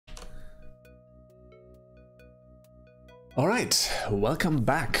Alright, welcome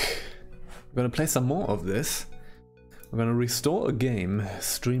back. We're gonna play some more of this. We're gonna restore a game,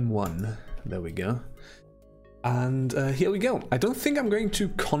 stream 1. There we go. And here we go. I don't think I'm going to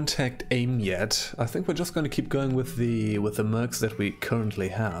contact AIM yet. I think we're just gonna keep going with the mercs that we currently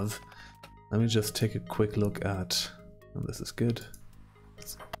have. Let me just take a quick look at... Oh, this is good.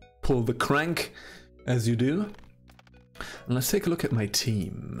 Let's pull the crank, as you do. And let's take a look at my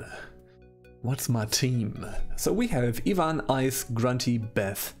team. What's my team? So we have Ivan, Ice, Grunty,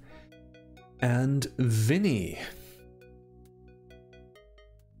 Beth, and Vinny.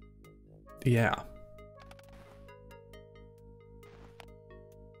 Yeah.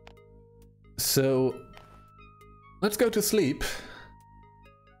 So let's go to sleep.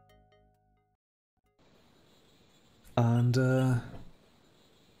 And the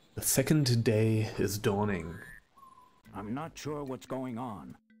second day is dawning. I'm not sure what's going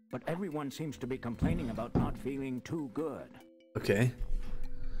on, but everyone seems to be complaining about not feeling too good. Okay.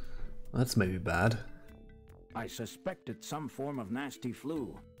 That's maybe bad. I suspect it's some form of nasty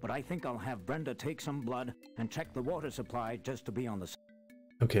flu, but I think I'll have Brenda take some blood and check the water supply just to be on the...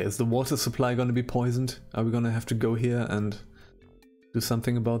 Okay, is the water supply going to be poisoned? Are we going to have to go here and do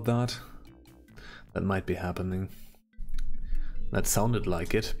something about that? That might be happening. That sounded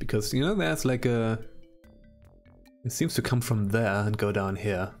like it, because, you know, there's like a... It seems to come from there and go down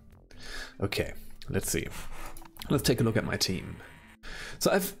here. Okay, let's see. Let's take a look at my team.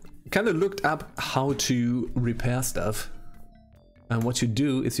 So I've kind of looked up how to repair stuff. And what you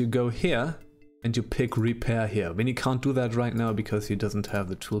do is you go here and you pick repair here. Vinny can't do that right now because he doesn't have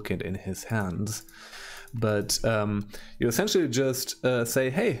the toolkit in his hands. But you essentially just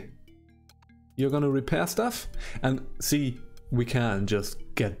say, hey, you're gonna repair stuff, and see, we can just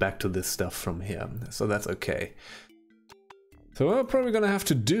get back to this stuff from here. So that's okay. So what we're probably gonna have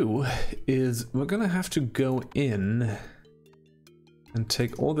to do is we're gonna have to go in and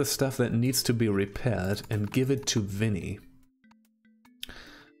take all the stuff that needs to be repaired and give it to Vinny.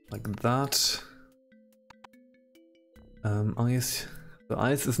 Like that. Ice. The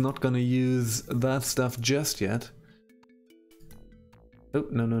Ice is not gonna use that stuff just yet. Oh,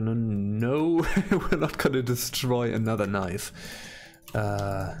 no, no, no, no. We're not gonna destroy another knife.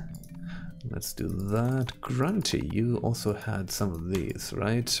 Let's do that. Grunty, you also had some of these,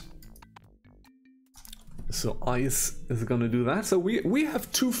 right? So Ice is gonna do that. So we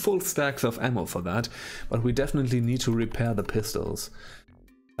have 2 full stacks of ammo for that, but we definitely need to repair the pistols.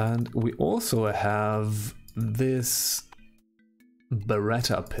 And we also have this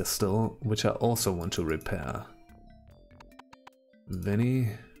Beretta pistol, which I also want to repair.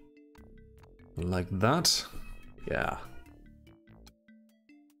 Vinny, like that. Yeah.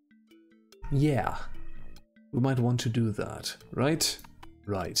 Yeah. We might want to do that, right?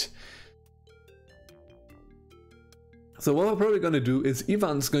 Right. So what we're probably going to do is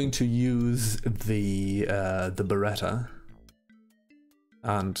Ivan's going to use the Beretta,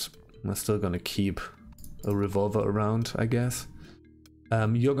 and we're still going to keep a revolver around, I guess.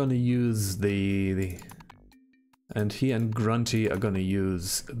 You're going to use and he and Grunty are going to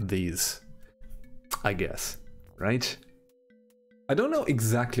use these, I guess, right? I don't know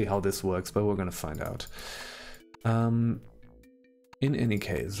exactly how this works, but we're going to find out. In any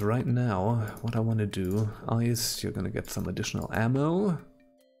case, right now, what I want to do, Ice, you're going to get some additional ammo.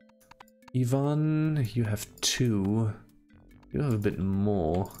 Ivan, you have 2. You have a bit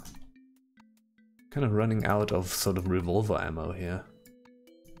more. Kind of running out of sort of revolver ammo here.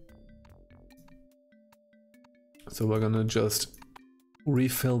 So we're going to just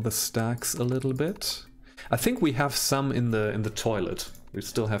refill the stacks a little bit. I think we have some in the toilet. We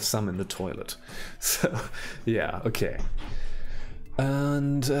still have some in the toilet. So, yeah, okay.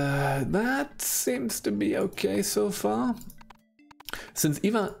 And that seems to be okay so far. Since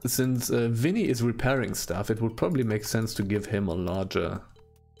Vinny is repairing stuff, it would probably make sense to give him a larger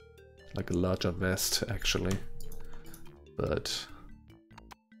vest, actually. But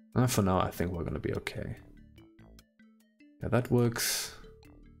for now, I think we're gonna be okay. Yeah, that works.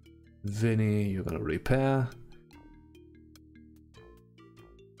 Vinny, you're gonna repair.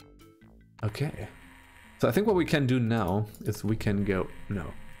 Okay. So I think what we can do now is we can go...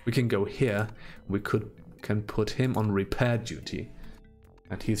 No. We can go here. We can put him on repair duty.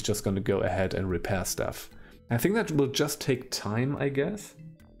 And he's just gonna go ahead and repair stuff. I think that will just take time, I guess.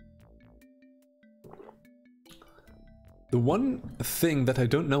 The one thing that I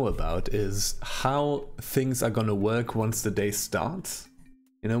don't know about is how things are gonna work once the day starts.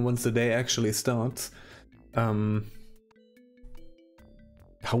 You know, once the day actually starts, how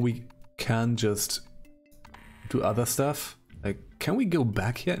we can just do other stuff. Like, can we go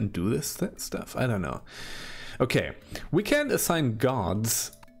back here and do this stuff? I don't know. Okay, we can assign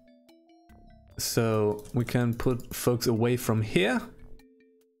guards. So we can put folks away from here.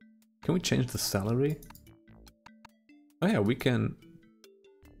 Can we change the salary? Oh yeah, we can.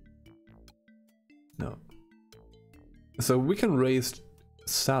 No. So we can raise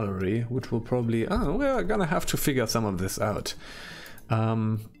salary, which will probably... Oh, we're gonna have to figure some of this out.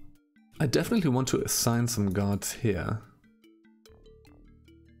 I definitely want to assign some guards here.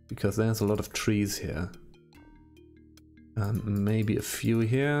 Because there's a lot of trees here. Maybe a few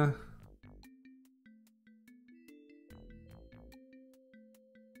here.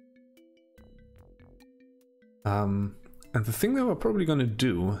 And the thing that we're probably gonna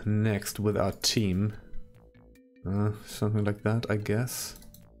do next with our team, something like that, I guess.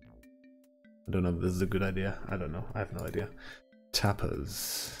 I don't know if this is a good idea. I don't know. I have no idea.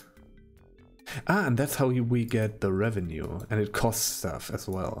 Tappers. Ah, and that's how we get the revenue, and it costs stuff as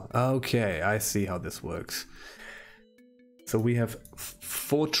well. Okay, I see how this works. So we have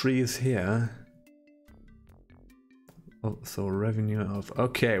 4 trees here. Oh, so revenue of...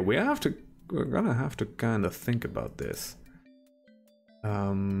 Okay, we're gonna have to kind of think about this.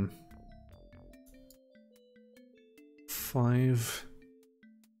 5,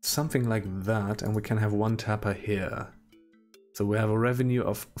 something like that, and we can have 1 tapper here. So we have a revenue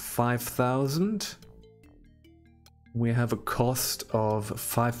of 5,000. We have a cost of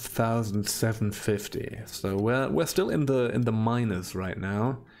 5,750. So we're still in the minus right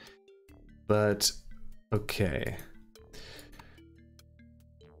now. But okay.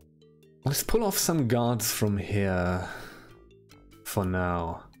 Let's pull off some guards from here for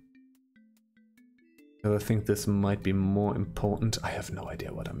now. I think this might be more important. I have no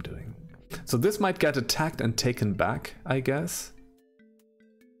idea what I'm doing. So this might get attacked and taken back, I guess.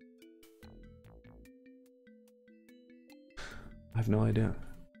 I have no idea.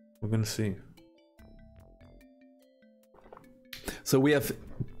 We're gonna see. So we have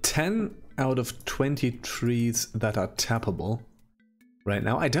 10 out of 20 trees that are tappable right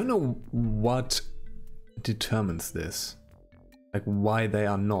now. I don't know what determines this. Like why they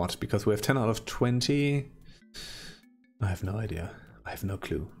are not, because we have 10 out of 20. I have no idea. I have no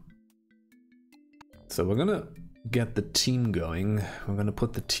clue. So we're gonna get the team going. We're gonna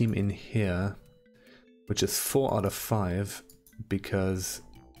put the team in here, which is 4 out of 5, because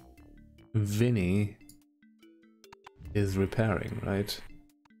Vinny is repairing, right?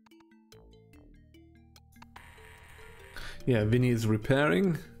 Yeah, Vinny is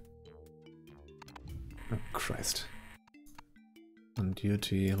repairing. Oh, Christ. On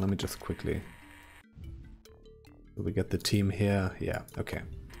duty, let me just quickly... We get the team here. Yeah, okay.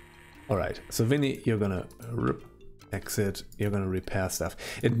 Alright, so Vinny, you're gonna exit, you're gonna repair stuff.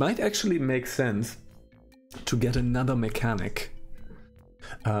 It might actually make sense to get another mechanic.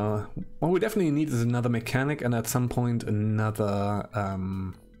 What we definitely need is another mechanic, and at some point another...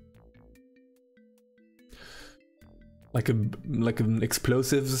 like an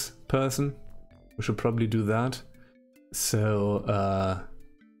explosives person. We should probably do that. So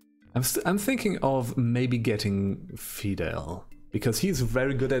I'm thinking of maybe getting Fidel, because he's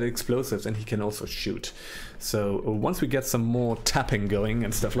very good at explosives and he can also shoot. So once we get some more tapping going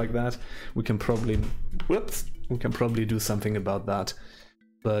and stuff like that, we can probably do something about that.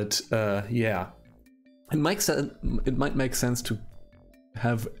 But yeah, it might make sense to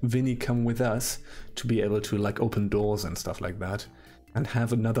have Vinny come with us to be able to like open doors and stuff like that, and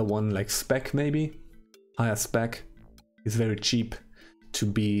have another one like Spec, maybe higher Spec. He's very cheap to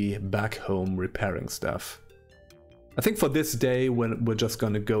be back home repairing stuff. I think for this day we're just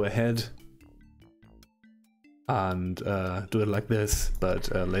gonna go ahead and do it like this,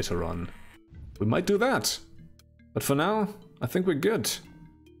 but later on we might do that. But for now, I think we're good.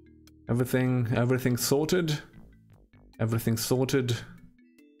 Everything sorted. Everything sorted.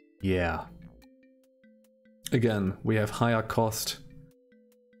 Yeah. Again, we have higher cost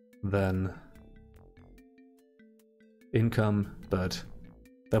than income, but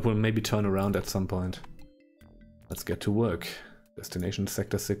that will maybe turn around at some point. Let's get to work. Destination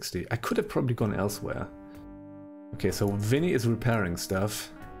Sector 60. I could have probably gone elsewhere. Okay, so Vinny is repairing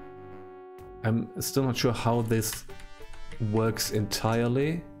stuff. I'm still not sure how this works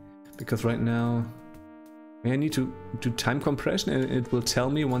entirely, because right now I need to do time compression and it will tell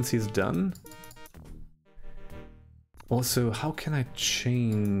me once he's done. Also, how can I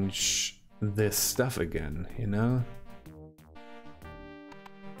change this stuff again, you know?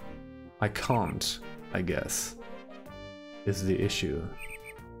 I can't, I guess, is the issue.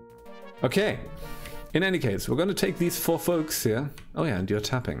 Okay, in any case, we're gonna take these 4 folks here. Oh yeah, and you're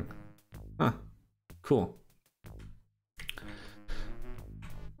tapping. Huh, cool.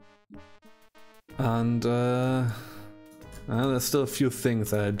 And there's still a few things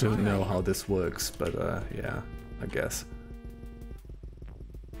that I don't know how this works, but yeah, I guess.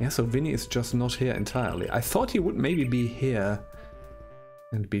 Yeah, so Vinny is just not here entirely. I thought he would maybe be here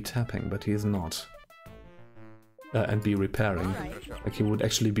and be tapping, but he is not. And be repairing. Like he would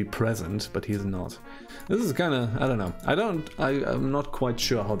actually be present, but he's not. This is kind of, I don't know. I'm not quite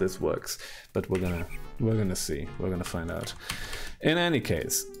sure how this works, but we're gonna see. We're gonna find out. In any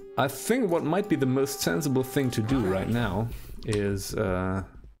case, I think what might be the most sensible thing to do right now is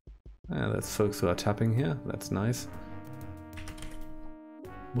that's folks who are tapping here. That's nice.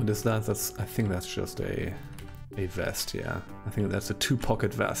 What is that? I think that's just a vest. Yeah, I think that's a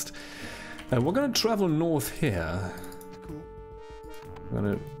 2-pocket vest. We're gonna travel north here. We're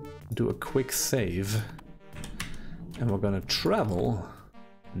gonna do a quick save. And we're gonna travel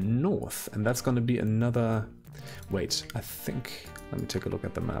north. And that's gonna be another... Wait, I think... Let me take a look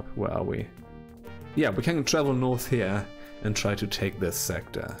at the map. Where are we? Yeah, we can travel north here and try to take this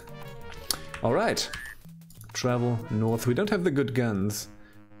sector. Alright. Travel north. We don't have the good guns.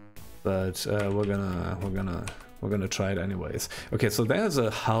 But we're gonna try it anyways. Okay, so there's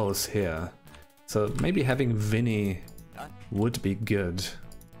a house here. So maybe having Vinny would be good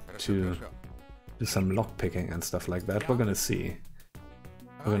to do some lockpicking and stuff like that. We're gonna see.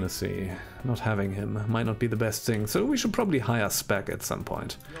 We're gonna see. Not having him might not be the best thing, so we should probably hire Spec at some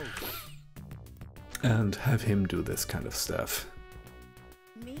point. And have him do this kind of stuff.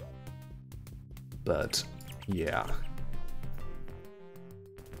 But, yeah.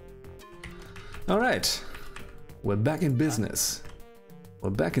 Alright. We're back in business. We're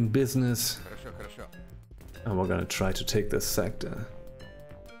back in business. And we're gonna try to take this sector.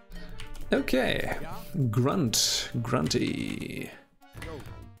 Okay. Grunty.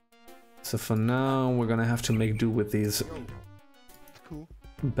 So for now, we're gonna have to make do with these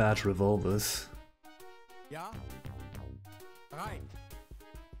bad revolvers. Done.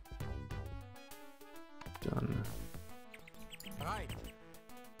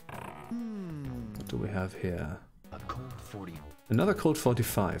 What do we have here? A Colt 40. Another Colt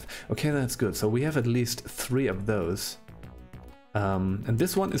 45. Okay, that's good. So we have at least 3 of those. And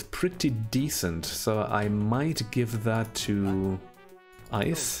this one is pretty decent, so I might give that to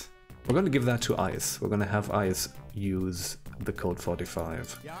Ice. We're going to give that to Ice. We're going to have Ice use the Colt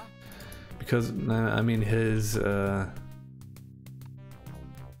 45. Because, I mean, his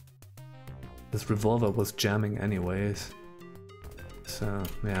revolver was jamming anyways. So,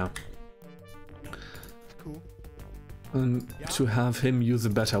 yeah. Cool. And to have him use a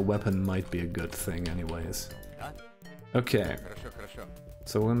better weapon might be a good thing anyways. Okay.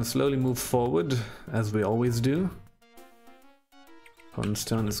 So we're gonna slowly move forward, as we always do. Opponent's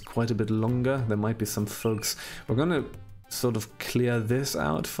turn is quite a bit longer. There might be some folks. We're gonna sort of clear this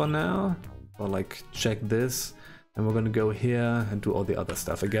out for now. Or like check this. And we're gonna go here and do all the other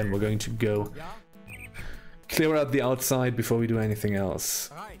stuff. Again, we're going to go clear out the outside before we do anything else.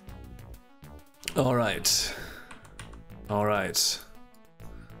 Alright. Alright.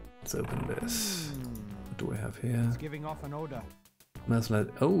 Let's open this. What do we have here? It's giving off an odor.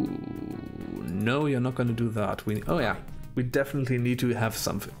 Oh, no, you're not gonna do that. Oh yeah, we definitely need to have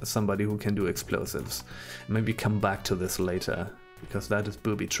somebody who can do explosives. Maybe come back to this later, because that is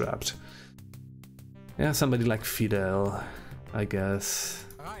booby-trapped. Yeah, somebody like Fidel, I guess.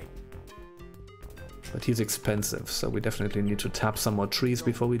 But he's expensive, so we definitely need to tap some more trees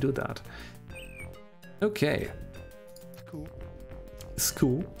before we do that. Okay. Cool.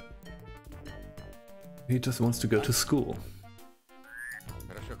 School. He just wants to go to school.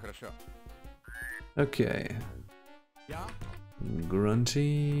 Okay.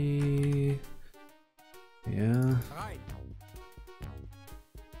 Grunty. Yeah.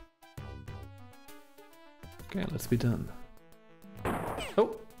 Okay, let's be done.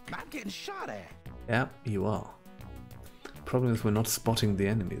 Oh! I'm getting shot at. Yeah, you are. Problem is we're not spotting the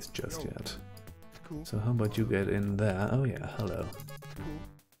enemies just yet. Cool. So how about you get in there? Oh yeah, hello.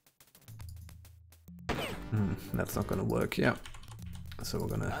 That's not gonna work, yeah. So we're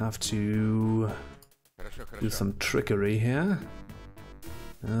gonna have to do some trickery here.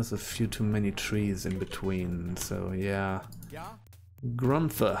 There's a few too many trees in between, so yeah.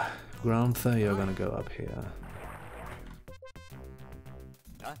 Grunther, you're gonna go up here.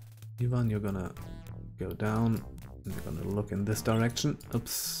 Ivan, you're gonna go down. You're gonna look in this direction.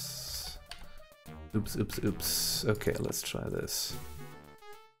 Oops. Oops. Okay, let's try this.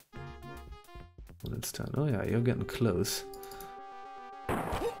 Let's turn. Oh yeah, you're getting close.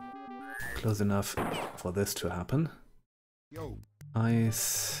 Close enough for this to happen.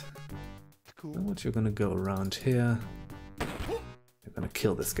 Ice. Cool. What you're gonna go around here. You're gonna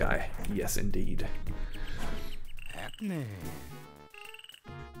kill this guy. Yes, indeed. Hackney.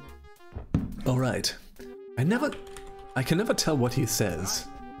 Alright. I can never tell what he says.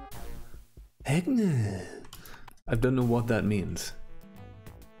 Hackney. I don't know what that means.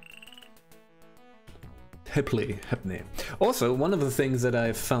 Happily. Also, one of the things that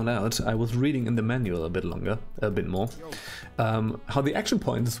I found out, I was reading in the manual a bit more, how the action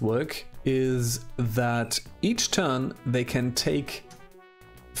points work is that each turn they can take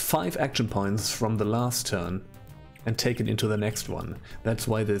 5 action points from the last turn and take it into the next one. That's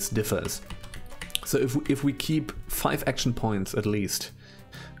why this differs. So if we keep 5 action points at least,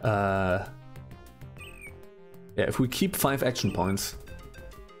 if we keep 5 action points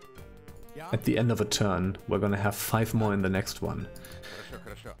at the end of a turn, we're gonna have 5 more in the next one.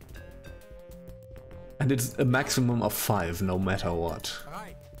 And it's a maximum of 5, no matter what.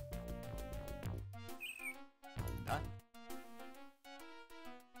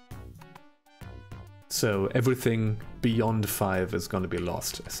 So everything beyond 5 is gonna be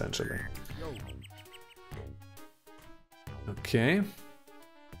lost, essentially. Okay.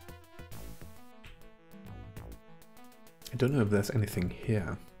 I don't know if there's anything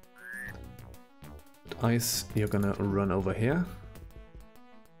here. But Ice, you're gonna run over here.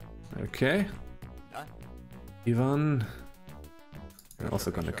 Okay. Ivan, you're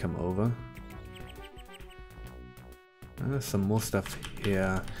also gonna come over. There's some more stuff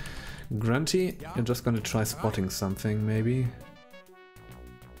here. Grunty, you're just gonna try spotting something, maybe.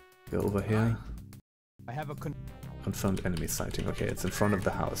 Go over here. I have a Confirmed enemy sighting. Okay, it's in front of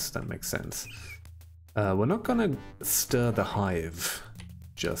the house. That makes sense. We're not gonna stir the hive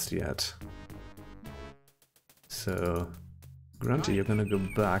just yet. So, Grunty, you're gonna go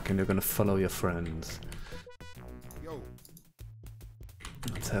back and you're gonna follow your friends.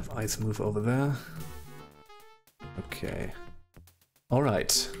 Let's have Ice move over there. Okay.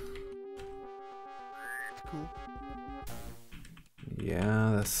 Alright. Cool.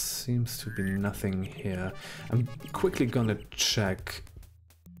 Yeah, there seems to be nothing here. I'm quickly gonna check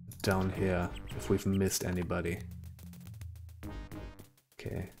down here if we've missed anybody.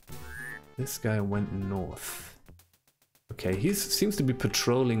 Okay. This guy went north. Okay, he seems to be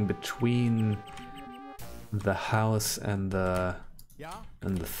patrolling between the house and the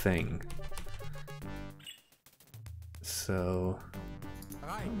thing. So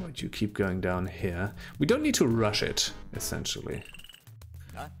why don't you keep going down here? We don't need to rush it, essentially.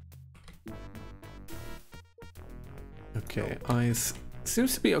 Okay, Ice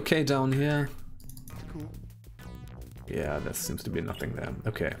seems to be okay down here. Cool. Yeah, there seems to be nothing there.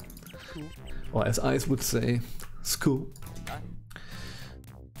 Okay. Cool. Or as Ice would say, school.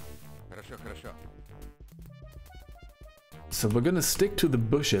 So we're gonna stick to the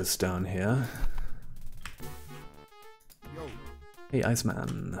bushes down here. Hey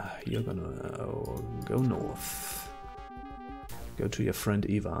Iceman, you're gonna go north. Go to your friend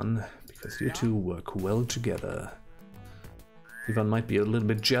Ivan, because you two work well together. Ivan might be a little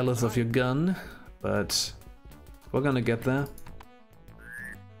bit jealous of your gun, but we're gonna get there.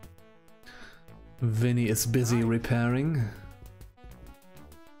 Vinny is busy repairing.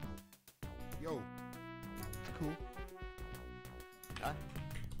 Yo. Cool.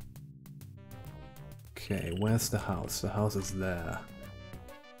 Okay, where's the house? The house is there.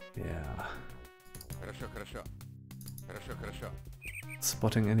 Yeah.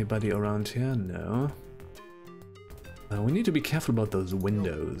 Spotting anybody around here? No. We need to be careful about those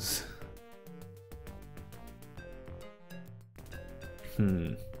windows.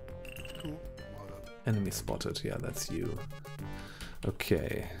 Cool. Enemy spotted. Yeah, that's you.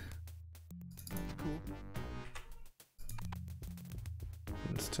 Okay. Cool.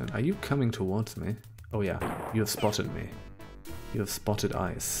 Are you coming towards me? Oh yeah, you have spotted me. You have spotted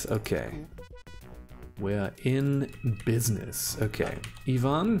Ice. Okay. We're in business. Okay.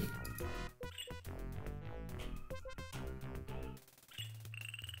 Ivan?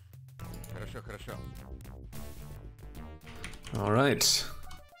 Alright.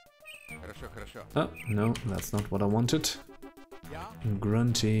 Oh, no, that's not what I wanted.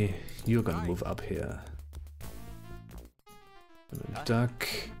 Grunty, you're gonna move up here. Duck.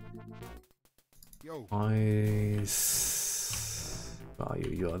 Ice. Oh,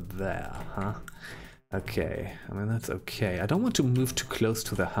 you're there, huh? Okay, I mean, that's okay. I don't want to move too close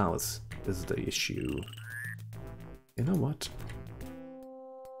to the house. This is the issue. You know what?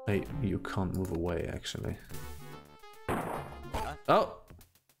 Hey, you can't move away, actually. Oh!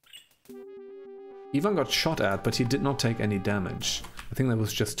 Ivan got shot at, but he did not take any damage. I think that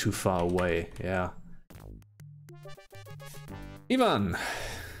was just too far away, yeah. Ivan!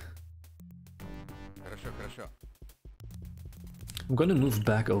 I'm gonna move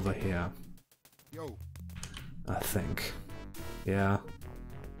back over here, Yo. I think. Yeah.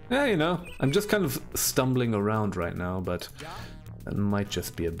 Yeah, you know, I'm just kind of stumbling around right now, but that might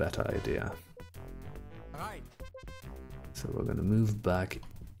just be a better idea. Right. So we're gonna move back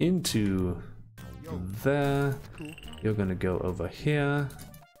into there. Cool. You're gonna go over here.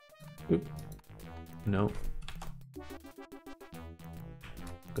 Oop. No.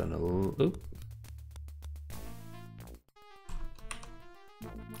 Gonna oop.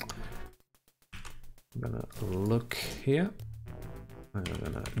 I'm gonna look here. I'm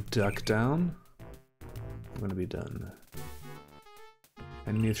gonna duck down. I'm gonna be done.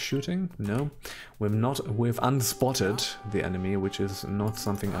 Enemy is shooting? No. We've unspotted the enemy, which is not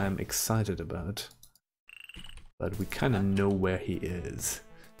something I am excited about. But we kinda know where he is.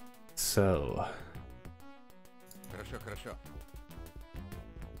 So Хорошо, хорошо.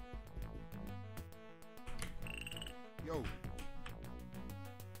 Yo.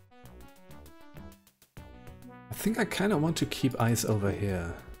 I think I kinda want to keep eyes over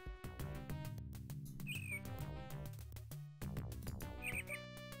here.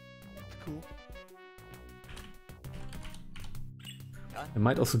 Cool. There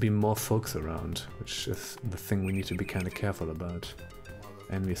might also be more folks around, which is the thing we need to be kind of careful about.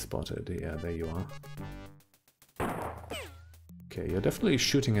 Enemy spotted. Yeah, there you are. Okay, you're definitely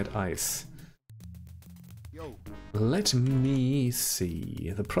shooting at ice. Yo. Let me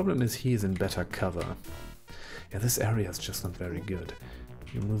see. The problem is he is in better cover. Yeah, this area is just not very good.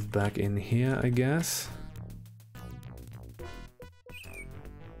 You move back in here, I guess.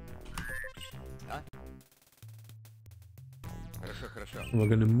 Хорошо, хорошо. We're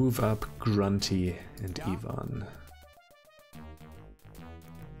gonna move up Grunty and Ivan.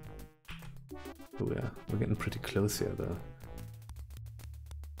 Oh yeah, we're getting pretty close here though.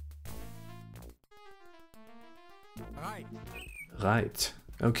 Right. Right.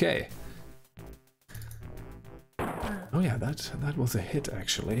 Okay. Oh yeah, that was a hit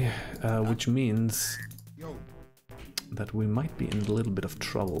actually, which means Yo. that we might be in a little bit of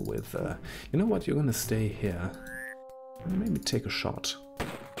trouble with. You know what? You're gonna stay here. Maybe take a shot.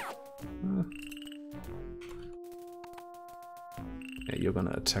 Yeah, you're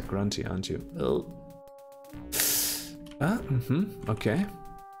gonna attack Grunty, aren't you? Oh. Okay.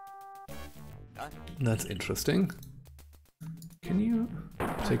 That's interesting. Can you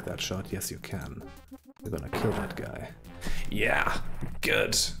take that shot? Yes, you can. You're gonna kill that guy. Yeah,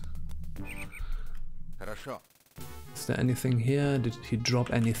 good. Хорошо. Is there anything here? Did he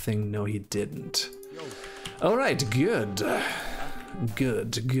drop anything? No, he didn't. Yo. All right, good.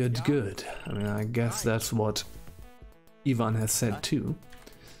 Good. I mean, I guess that's what Ivan has said too.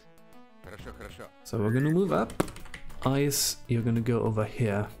 Хорошо, хорошо. So we're gonna move up. Ice, you're gonna go over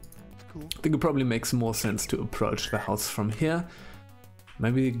here. Cool. I think it probably makes more sense to approach the house from here.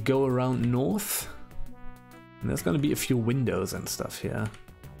 Maybe go around north. And there's gonna be a few windows and stuff here.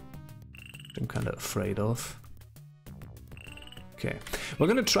 I'm kind of afraid of. Okay, we're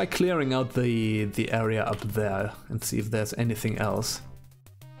gonna try clearing out the area up there and see if there's anything else.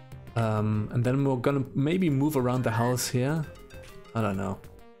 And then we're gonna maybe move around the house here. I don't know.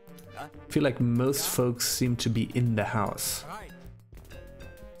 I feel like most folks seem to be in the house. Right.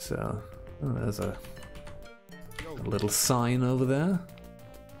 So, oh, there's a little sign over there.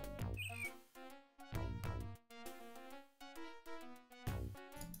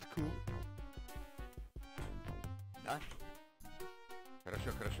 Cool.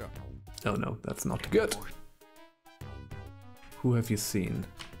 Хорошо, хорошо. Oh no, that's not good. Who have you seen?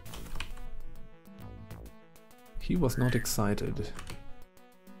 He was not excited.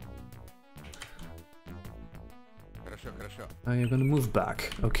 Хорошо, хорошо. Oh, you're gonna move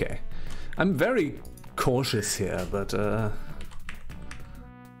back. Okay. I'm very cautious here, but that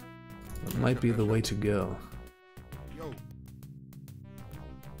might be the way to go. Yo.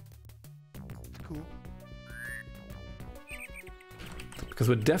 Cool. Because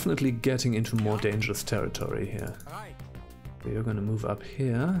we're definitely getting into more dangerous territory here. Right. Okay, you're gonna move up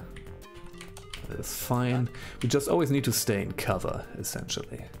here. That is fine. We just always need to stay in cover,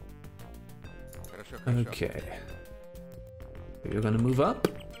 essentially. Хорошо, хорошо. Okay. You're gonna move up.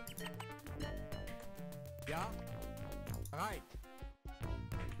 Yeah. Right.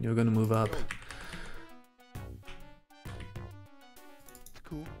 You're gonna move up.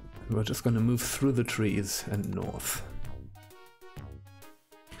 Cool. We're just gonna move through the trees and north.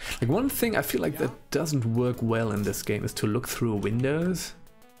 Like, one thing I feel like that doesn't work well in this game is to look through windows.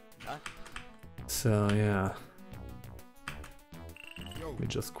 So yeah, Yo. let me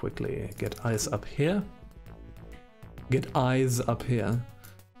just quickly get eyes up here. Get eyes up here.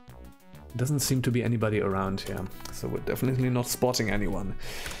 Doesn't seem to be anybody around here, so we're definitely not spotting anyone.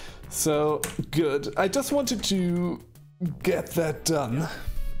 So, good. I just wanted to get that done.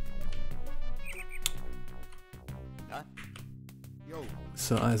 Yo,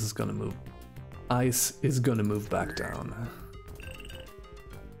 So ice is gonna move. Ice is gonna move back down.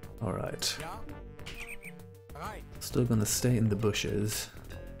 Alright. Ja. Bereit. Still gonna stay in the bushes.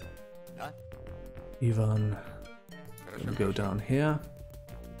 Ivan, gonna go down here.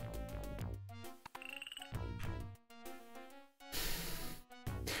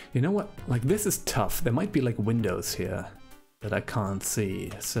 You know what? Like, this is tough. There might be like windows here that I can't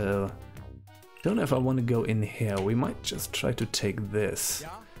see. So, don't know if I want to go in here. We might just try to take this. Ja.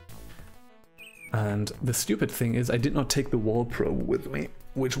 And the stupid thing is I did not take the wall probe with me,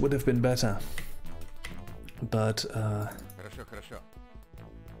 which would have been better. But, хорошо, хорошо.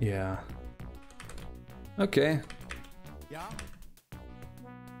 yeah. Okay, Ja.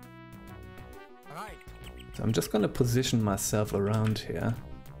 Bereit. so I'm just gonna position myself around here.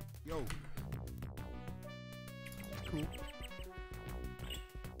 Yo. It's cool.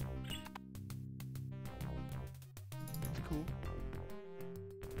 It's cool.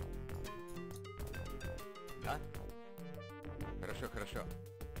 Хорошо, хорошо.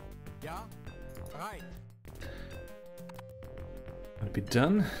 Ja. Bereit. Gonna be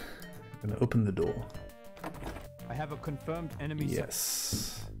done. Gonna open the door. I have a confirmed enemy.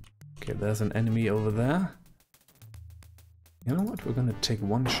 Yes. Okay, there's an enemy over there. You know what? We're gonna take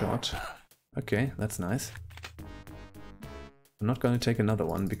one shot. Okay, that's nice. I'm not gonna take another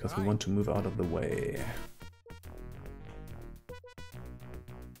one because we want to move out of the way.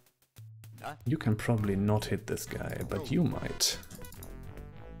 You can probably not hit this guy, but you might.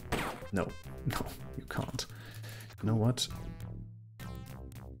 No, no, you can't. You know what?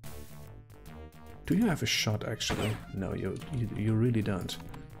 Do you have a shot actually? No, you really don't.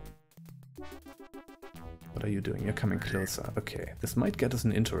 What are you doing? You're coming closer. Okay, this might get us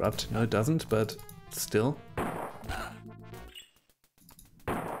an interrupt. No, it doesn't, but still.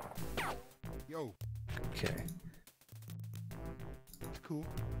 Yo. Okay. It's cool.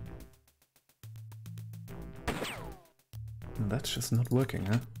 That's just not working,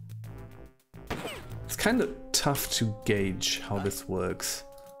 huh? It's kind of tough to gauge how this works.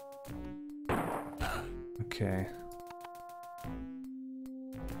 Okay.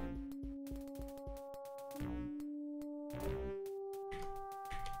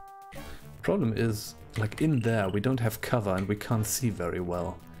 Problem is, like in there, we don't have cover and we can't see very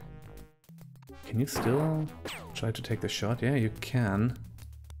well. Can you still try to take the shot? Yeah, you can.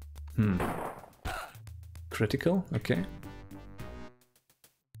 Critical? Okay.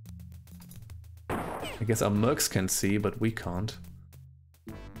 I guess our mercs can see, but we can't.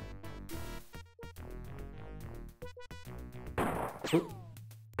 Oop.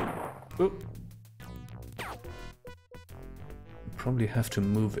 Oop. Probably have to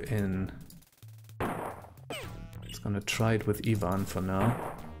move in. Just gonna try it with Ivan for now.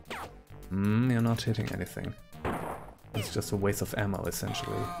 You're not hitting anything. It's just a waste of ammo,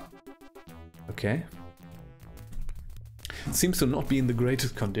 essentially. Okay. Seems to not be in the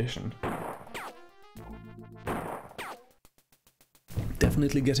greatest condition.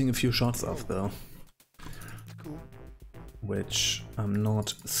 Definitely getting a few shots off, though. Cool. Which I'm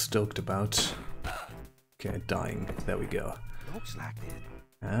not stoked about. Okay, dying. There we go. Looks like it.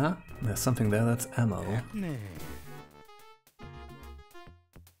 Yeah, there's something there that's ammo.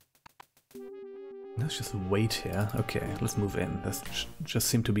 Let's just wait here. Okay, let's move in. There's just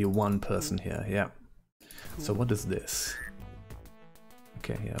seem to be one person here, yeah. So what is this?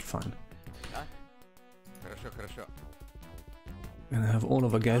 Okay, yeah, fine. Хорошо, хорошо. Gonna have all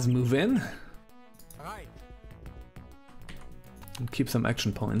of our guys move in Bereit. and keep some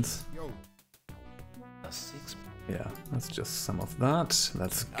action points. Yo. Yeah, that's just some of that.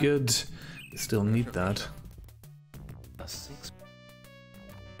 That's good. We still need that.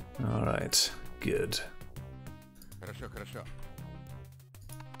 Alright, good. Хорошо, хорошо.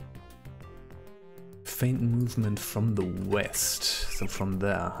 Faint movement from the west. So from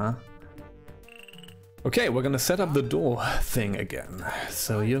there, huh? Okay, we're gonna set up the door thing again.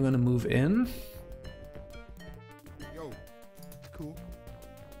 So you're gonna move in. Yo. It's cool.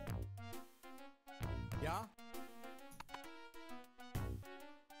 Ja.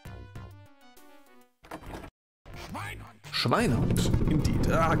 Schweinehund, indeed.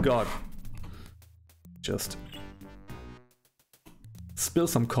 Ah, God. Just spill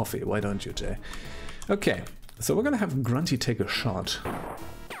some coffee, why don't you, Jay? Okay, so we're gonna have Grunty take a shot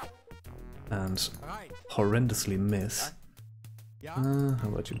and Bereit. horrendously miss. Ja. How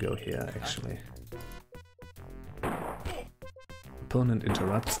about you go here, actually? Opponent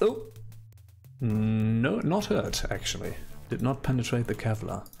interrupts. Oh! No, not hurt, actually. Did not penetrate the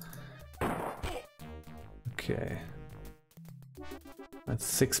Kevlar. Okay. That's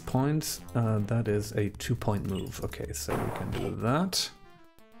 6 points. That is a 2-point move. Okay, so we can do that.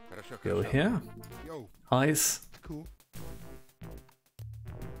 Хорошо, Go хорошо. here. Yo, Ice. cool.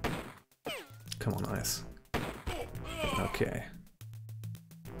 Come on, ice. Okay.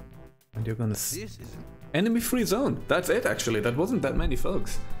 And you're gonna... This isn't... Enemy-free zone! That's it, actually. That wasn't that many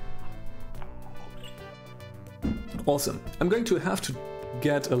folks. Awesome. I'm going to have to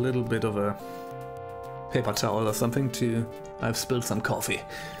get a little bit of a paper towel or something to... I've spilled some coffee.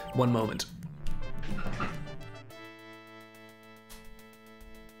 One moment.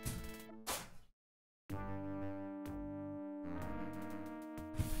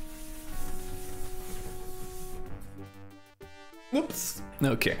 Oops.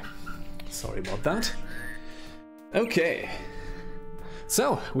 Okay. Sorry about that. Okay.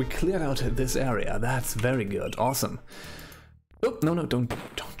 So, we cleared out this area. That's very good. Awesome. Oh, no, don't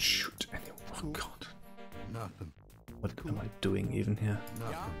shoot anyone. Oh, God. Nothing. What am I doing even here?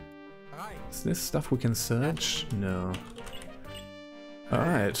 Nothing. Right. Is this stuff we can search? No.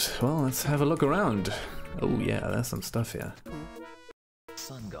 Alright, well, let's have a look around. Oh, yeah, there's some stuff here.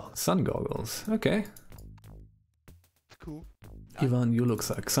 Sun goggles. Sun goggles. Okay. Cool. Ivan, you look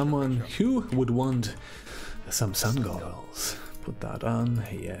like someone who would want some sun goggles. Put that on.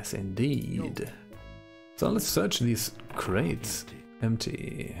 Yes, indeed. So let's search these crates.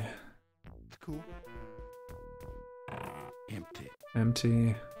 Empty. Cool. Empty.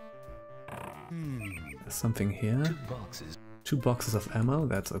 Empty. There's something here. Boxes. 2 boxes of ammo.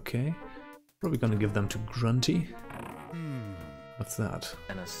 That's okay. Probably gonna give them to Grunty. What's that?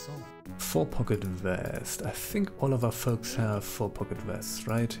 An assault. 4-pocket vest. I think all of our folks have 4-pocket vests,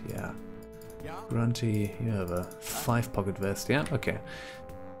 right? Yeah. Yeah. Grunty, you have a 5-pocket vest. Yeah, okay.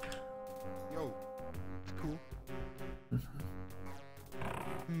 Yo. Cool.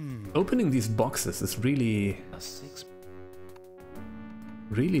 Opening these boxes is really A 6.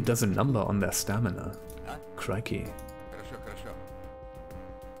 does a number on their stamina. Crikey. Хорошо, хорошо.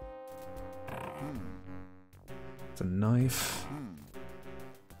 It's a knife.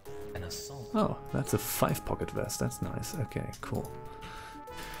 An assault. Oh, that's a 5-pocket vest. That's nice. Okay, cool.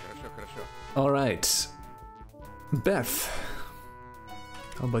 Хорошо, хорошо. Alright. Beth.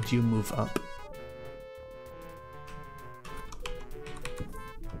 How about you move up?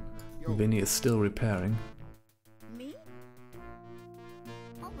 Yo. Vinny is still repairing. Me?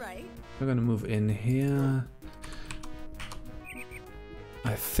 All right. We're gonna move in here.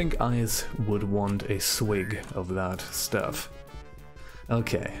 I think Eyes would want a swig of that stuff.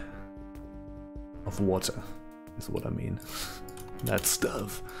 Okay. Of water, is what I mean. That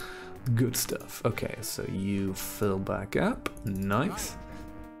stuff. Good stuff. Okay, so you fill back up. Nice.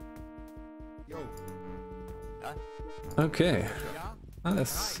 Yo. Okay. Yeah. Well,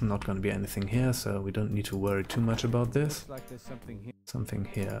 there's not gonna be anything here, so we don't need to worry too much about this. Looks like there's something here. Something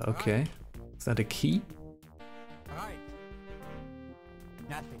here, okay. Is that a key? Right.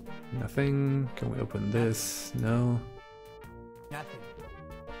 Nothing. Nothing. Can we open this? No. Nothing.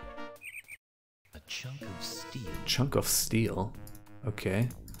 A chunk of steel. Chunk of steel. Okay.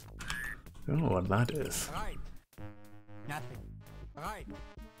 Don't know what that is. Right. Nothing. Right.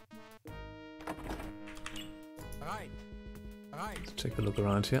 Right. Right. Take a look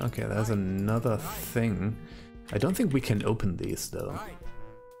around here. Okay, there's another thing. I don't think we can open these though. Right.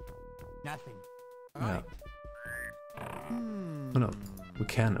 Nothing. Yeah. Right. Oh no, we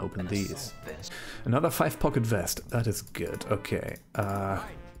can open An these. assault vest. Another 5-pocket vest. That is good. Okay. Right.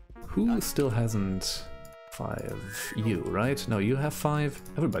 Who still hasn't 5? You, right? No, you have 5.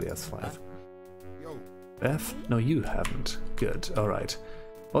 Everybody has 5. Yo. Beth? No, you haven't. Good. All right.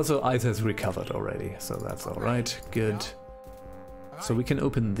 Also, Ice has recovered already, so that's all right. Good. So we can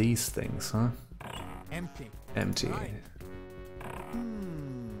open these things, huh? Empty. Empty. Right.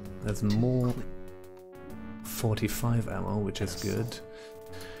 There's more 45 ammo, which is good.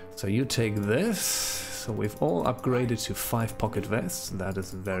 So you take this. So we've all upgraded to 5-pocket vests. That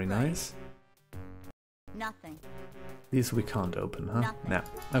is very nice. Nothing. These we can't open, huh? Nothing.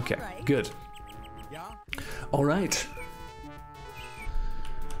 No. Okay, Alright. good. Yeah. All right.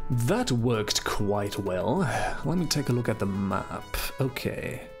 That worked quite well. Let me take a look at the map.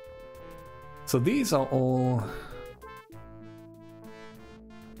 Okay. So these are all...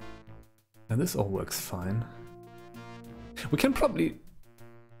 And this all works fine. We can probably...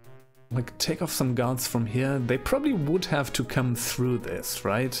 like, take off some guards from here. They probably would have to come through this,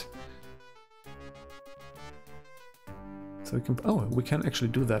 right? So we can... oh, we can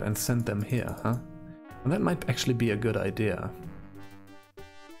actually do that and send them here, huh? And that might actually be a good idea.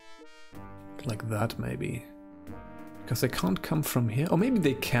 like that maybe. Because they can't come from here. Or maybe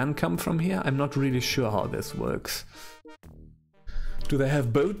they can come from here. I'm not really sure how this works. Do they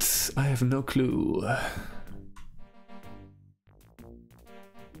have boats? I have no clue.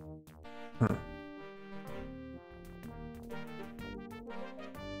 Huh.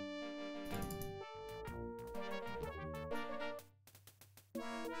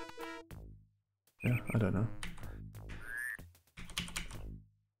 Yeah, I don't know.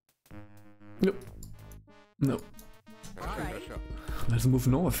 Nope. Nope. Хорошо, хорошо. Let's move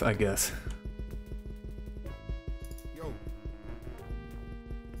north, I guess. Yo,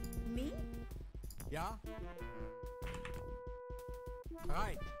 Me? Yeah?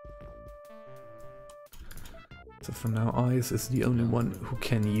 Right. So for now, Ice is the only one who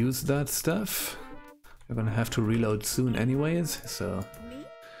can use that stuff. We're gonna have to reload soon anyways, so Me?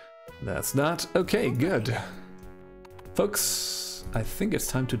 that's that. Okay, good. Folks, I think it's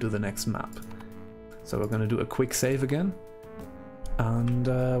time to do the next map. So we're gonna do a quick save again. And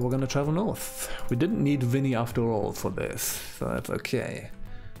we're gonna travel north. We didn't need Vinny after all for this, so that's okay.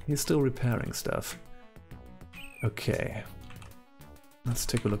 He's still repairing stuff. Okay. Let's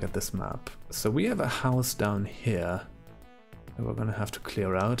take a look at this map. So we have a house down here that we're gonna have to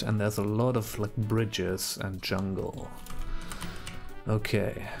clear out, and there's a lot of like bridges and jungle.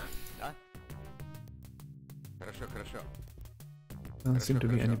 Okay. хорошо, хорошо. Doesn't seem to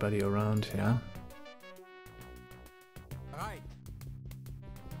be anybody around here. Right.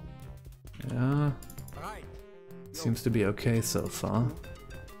 Yeah, Right. seems to be okay so far.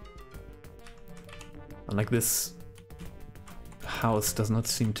 And like this house does not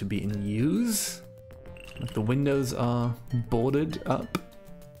seem to be in use. Like the windows are boarded up.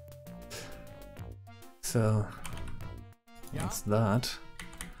 So that's that.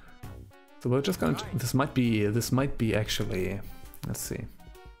 So we're just going to, this might be actually, let's see.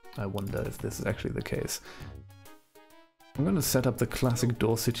 I wonder if this is actually the case. I'm going to set up the classic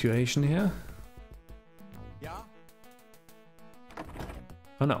door situation here. Yeah?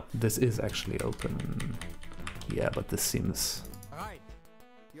 Oh no, this is actually open. Yeah, but this seems Right.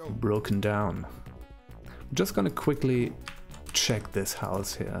 Yo, broken down. I'm just gonna quickly check this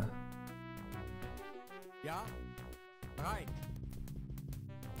house here. Yeah? Right.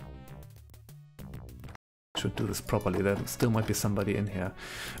 Should do this properly. There still might be somebody in here.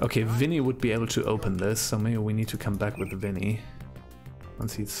 Okay, Vinny would be able to open this, so maybe we need to come back with Vinny.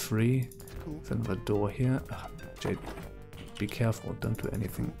 Once he's free. There's another door here. Jade, be careful, don't do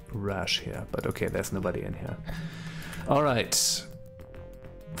anything rash here. But okay, there's nobody in here. Alright.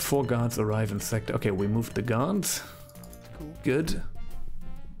 4 guards arrive in sector. Okay, we moved the guards. Good.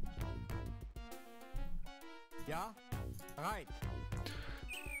 Yeah? Right.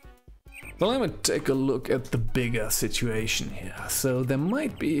 Well, I'm gonna take a look at the bigger situation here. So there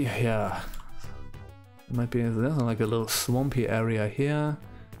might be, yeah, there's like a little swampy area here.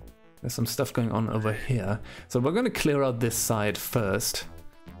 There's some stuff going on over here. So we're gonna clear out this side first.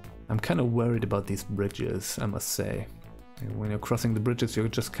 I'm kind of worried about these bridges, I must say. When you're crossing the bridges, you're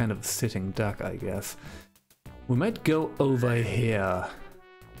just kind of sitting duck, I guess. We might go over here,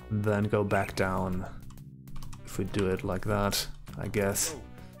 then go back down. If we do it like that, I guess.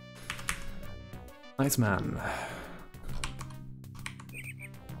 Nice man.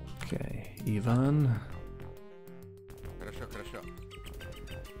 Okay, Ivan. хорошо, хорошо.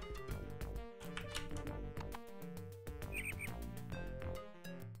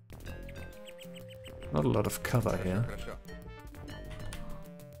 Not a lot of cover here. Хорошо.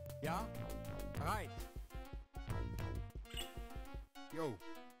 Yeah? Right. Yo,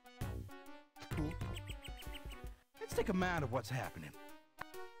 Let's take command of what's happening.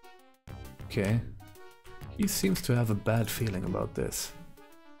 Okay. He seems to have a bad feeling about this.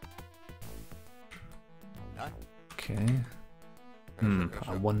 Okay.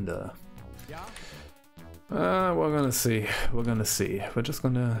 I wonder. Yeah? We're gonna see. We're gonna see. We're just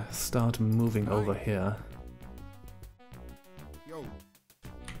gonna start moving over here. yo,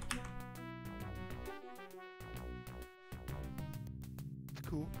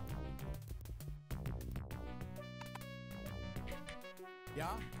 Cool. Yeah?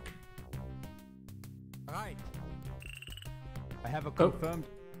 Right. I have a Oh. confirmed.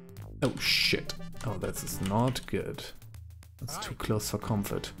 Oh shit. Oh, this is not good. That's too close for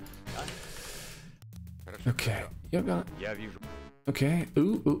comfort. хорошо. Okay. You're gonna... Okay.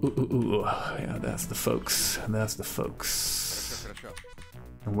 Ooh, ooh, ooh, ooh, ooh. Yeah, there's the folks. There's the folks. Хорошо, хорошо.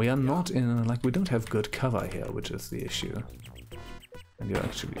 And we are not in... Like, we don't have good cover here, which is the issue. And you're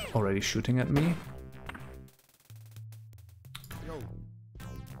actually already shooting at me? Yo,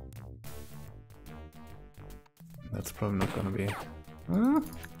 That's probably not gonna be... Huh?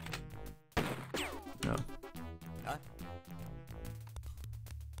 No.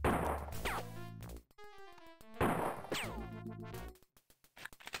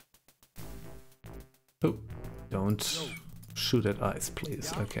 Oh, don't shoot at ice,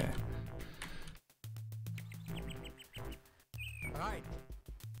 please. Okay. Right.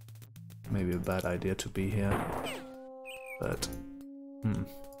 Maybe a bad idea to be here, but oh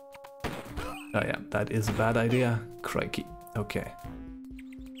yeah, that is a bad idea. Crikey. Okay.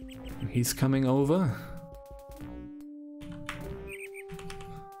 He's coming over.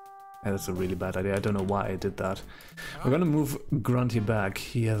 Yeah, that's a really bad idea. I don't know why I did that. We're gonna move Grunty back.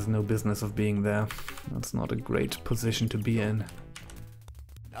 He has no business of being there. That's not a great position to be in.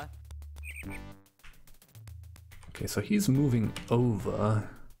 Okay, so he's moving over.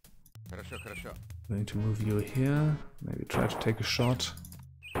 Хорошо, хорошо. Going to move you here. Maybe try to take a shot.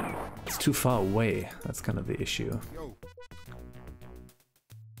 It's too far away. That's kind of the issue. Yo.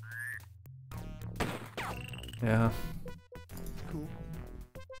 Yeah. Cool.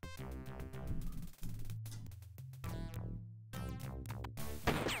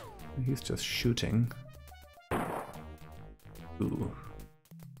 He's just shooting. Ooh.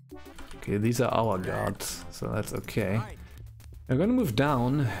 Okay, these are our guards, so that's okay. Right. We're gonna move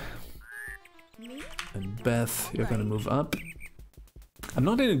down. Me? And Beth, you're gonna move up. I'm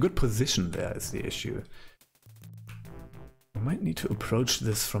not in a good position there, is the issue. I might need to approach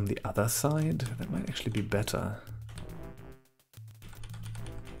this from the other side. That might actually be better.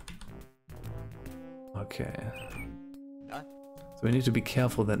 Okay. So we need to be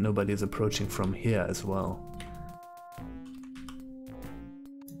careful that nobody is approaching from here as well.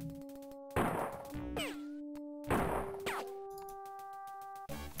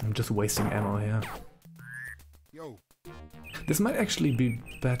 I'm just wasting ammo here. Yo. This might actually be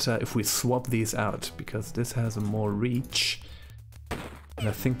better if we swap these out, because this has a more reach. And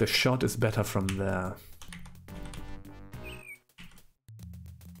I think the shot is better from there.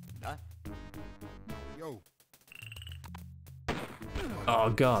 Yo. Oh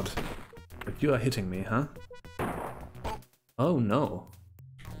god. But you are hitting me, huh? Oh no.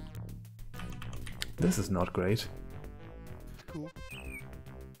 This is not great. Cool.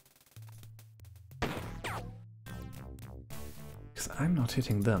 Because I'm not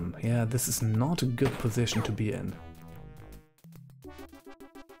hitting them. Yeah, this is not a good position to be in.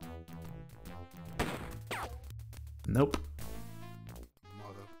 Nope.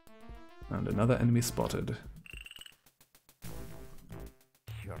 Mother. And another enemy spotted.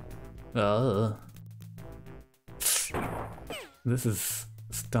 This is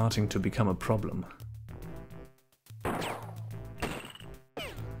starting to become a problem.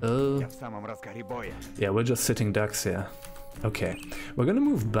 Я в самом разгаре боя. Yeah, we're just sitting ducks here. Okay, we're gonna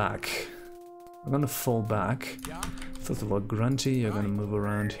move back. We're gonna fall back. Yeah. First of all, Grunty, you're gonna move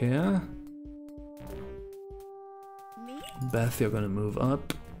around here. Me? Beth, you're gonna move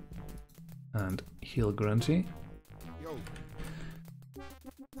up. And heal Grunty. Yo.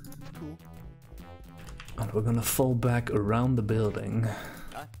 Cool. And we're gonna fall back around the building.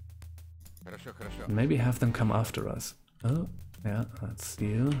 Хорошо, хорошо. Maybe have them come after us. Oh, yeah, that's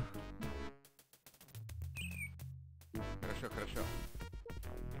you. Хорошо, хорошо.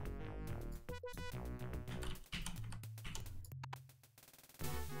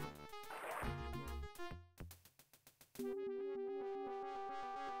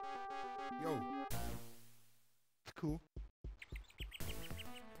 Yo. It's cool.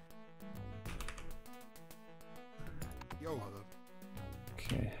 Yo. Mother.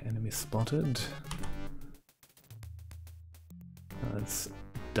 Okay, enemy spotted. It's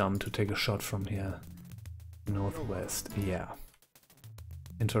dumb to take a shot from here. Northwest, yeah.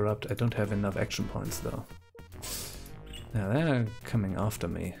 Interrupt, I don't have enough action points though. Yeah, they're coming after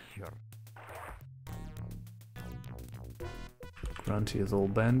me. Grunty is all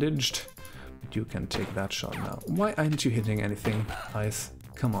bandaged. But you can take that shot now. Why aren't you hitting anything, Ice?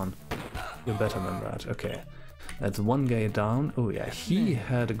 Come on. You're better than that. Okay. That's one guy down. Oh yeah, he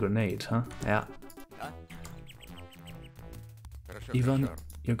had a grenade, huh? Yeah. Хорошо, Ivan, хорошо.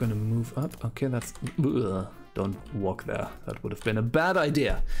 you're gonna move up. Okay, that's... Ugh, don't walk there. That would have been a bad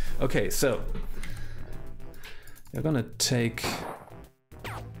idea. Okay, so... You're gonna take...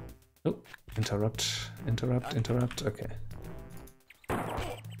 Oh, interrupt, interrupt, interrupt. Okay.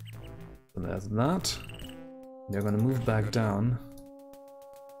 So there's that. You're gonna move back down.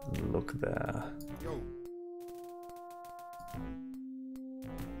 Look there. Yo.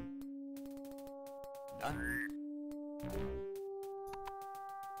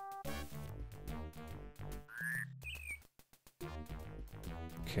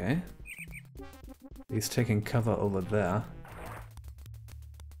 Okay. He's taking cover over there.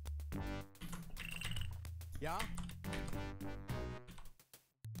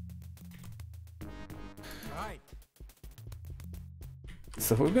 Right.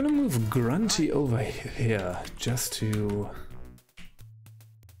 So we're gonna move Grunty over here just to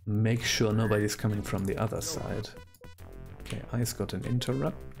make sure nobody's coming from the other side. Okay, Ice got an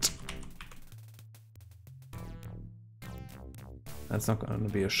interrupt. That's not gonna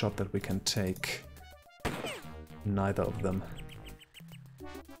be a shot that we can take. Neither of them.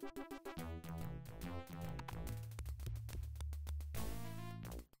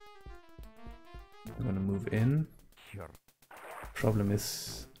 I'm gonna move in. Problem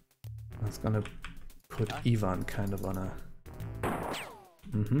is, it's gonna put Ivan kind of on a...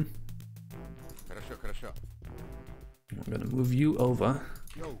 Хорошо, хорошо. I'm gonna move you over.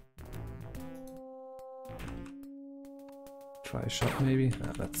 Yo. Try a shot maybe?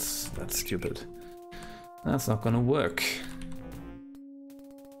 Ah, that's stupid. That's not gonna work.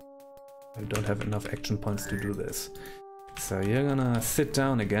 I don't have enough action points to do this. So you're gonna sit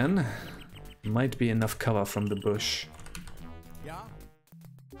down again. Might be enough cover from the bush. Yeah.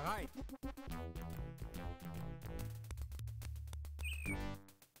 Right.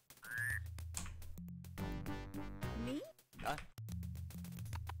 Me?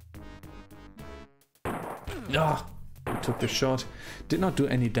 Ah! Took the shot. Did not do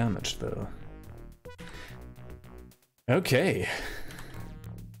any damage though. Okay.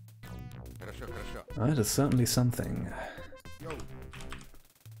 Хорошо, хорошо. That is certainly something. Yo.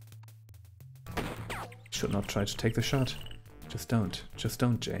 Should not try to take the shot. Just don't. Just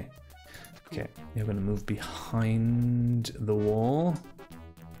don't, Jay. Okay, you're gonna move behind the wall.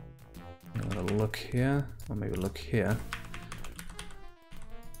 I'm gonna look here, or maybe look here.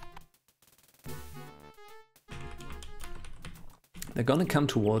 They're gonna come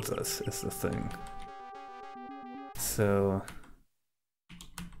towards us, is the thing. So...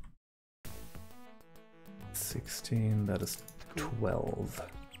 16, that is 12.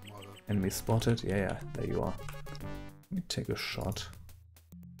 Enemy spotted? Yeah, there you are. Let me take a shot.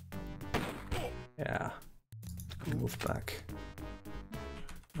 Yeah. Move back.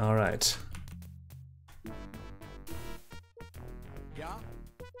 Alright. Yeah.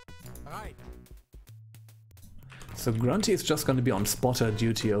 Right. So Grunty is just gonna be on spotter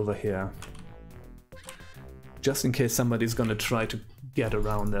duty over here. Just in case somebody's gonna try to get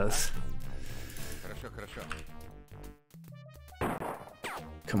around us. Хорошо, хорошо.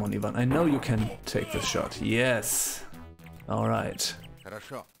 Come on, Ivan. I know you can take the shot. Yes. Alright.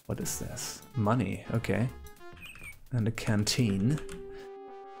 Хорошо. What is this? Money. Okay. And a canteen.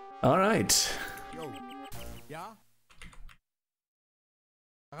 Alright. Yo. Yeah.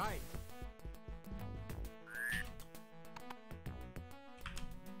 Right.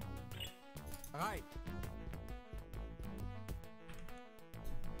 Right.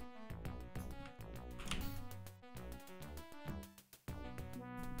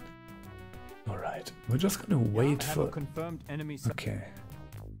 Alright. We're just gonna wait Have for... a confirmed enemy. Okay.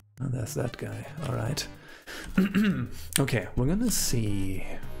 Oh, there's that guy. Alright. Okay, we're gonna see...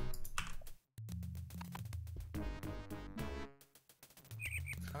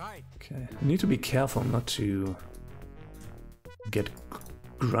 Right. Okay, I need to be careful not to get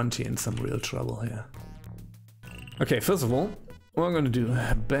Grunty in some real trouble here. Okay, first of all, what I'm gonna do,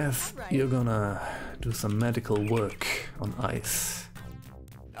 Beth, you're gonna do some medical work on Ice.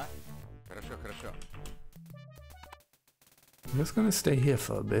 Хорошо, хорошо. I'm just gonna stay here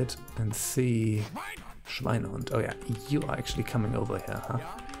for a bit and see... Schweinehund. Oh yeah, you are actually coming over here, huh?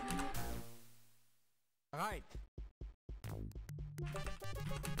 Yeah. Right.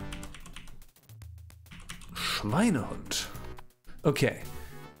 Schweinehund. Okay.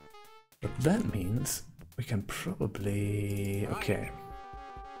 But that means we can probably... Okay.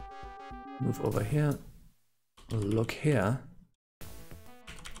 Move over here. Look here.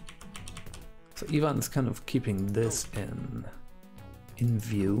 So Ivan's kind of keeping this in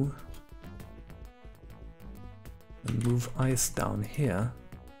view. And move Ice down here.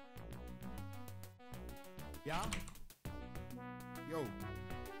 Yeah. Yo.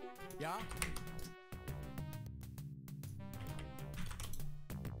 Yeah.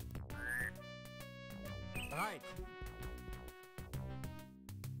 Right.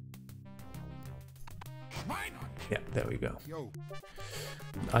 Yeah, there we go. Yo.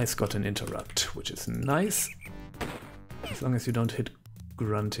 Ice got an interrupt, which is nice. As long as you don't hit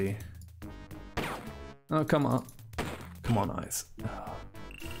Grunty. Oh, come on. Come on, Ice. Oh.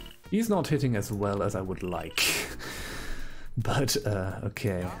 He's not hitting as well as I would like. But,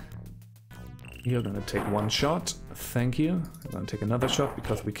 okay. You're gonna take one shot. Thank you. I'm gonna take another shot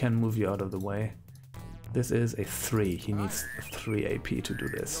because we can move you out of the way. This is a 3. He needs 3 AP to do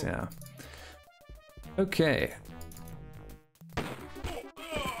this, yeah. Okay.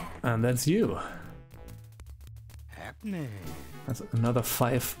 And that's you. Nah. That's another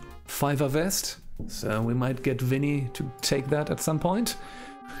fiver vest. So we might get Vinny to take that at some point.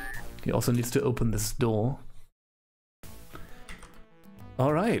 He also needs to open this door.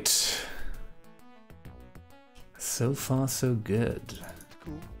 Alright. So far so good. It's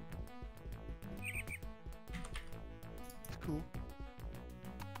cool. It's cool.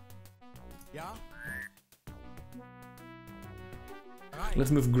 Ja? Bereit.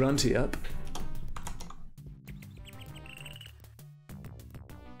 Let's move Grunty up.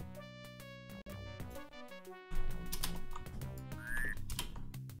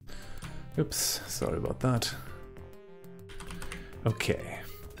 Oops, sorry about that. Okay.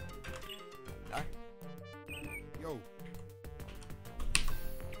 Yo.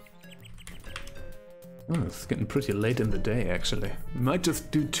 Oh, it's getting pretty late in the day, actually. We might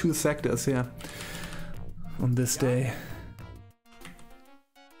just do 2 sectors here on this day.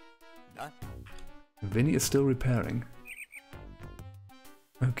 Vinny is still repairing.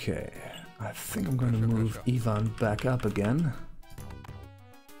 Okay, I think I'm going to move Ivan back up again.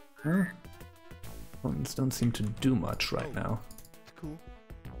 Huh? Ones don't seem to do much right now. It's cool.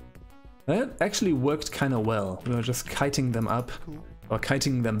 That actually worked kind of well. We were just kiting them up, Cool. or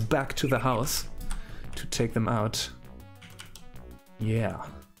kiting them back to the house to take them out. Yeah.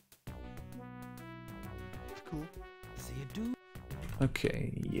 It's cool. See you do.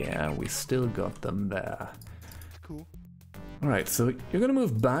 Okay, yeah, we still got them there. It's cool. Alright, so you're gonna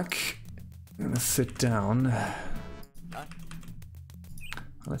move back. I'm gonna sit down.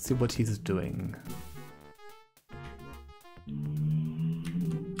 Let's see what he's doing.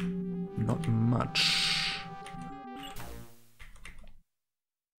 Not much.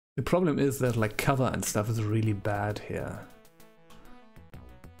 The problem is that like cover and stuff is really bad here.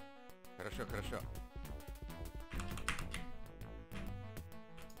 Хорошо, хорошо.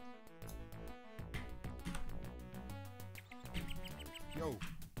 Yo.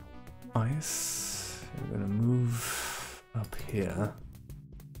 Ice. We're gonna move up here.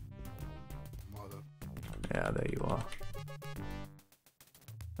 Mother. Yeah, there you are.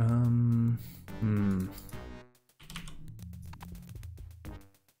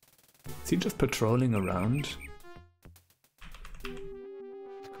 Is he just patrolling around?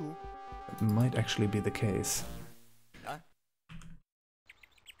 It's cool. It might actually be the case.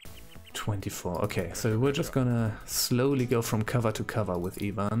 24. Okay, so we're just gonna slowly go from cover to cover with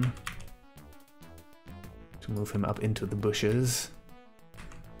Ivan. To move him up into the bushes.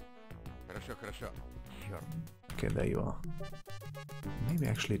 Хорошо, хорошо. Okay, there you are. Maybe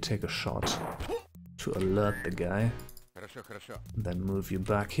actually take a shot to alert the guy. Хорошо, хорошо. Then move you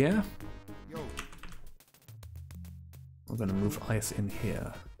back here. Yo. We're gonna move Ice in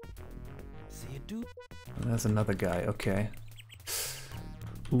here. See you do. And there's another guy, okay.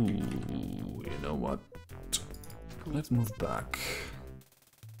 Ooh, you know what? Let's move back.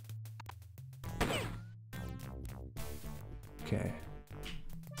 Okay.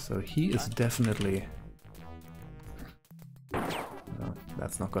 So he is definitely... No,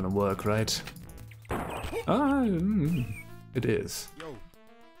 that's not gonna work, right? Ah, it is. Yo.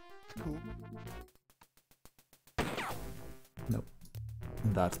 It's cool. Nope.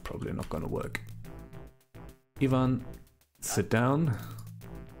 That's probably not gonna work. Ivan, sit down.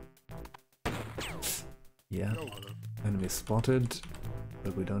 Yeah, enemy spotted,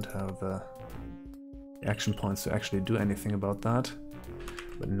 but we don't have action points to actually do anything about that.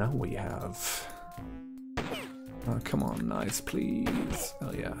 But now we have... Oh, come on, nice, please.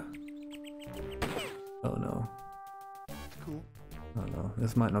 Oh yeah. Oh no. It's cool. Oh no,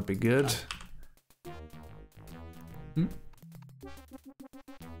 this might not be good.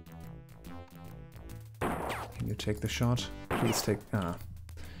 Can you take the shot? Please take... Ah.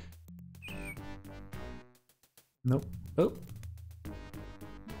 Nope. Oh.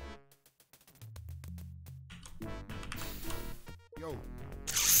 Yo.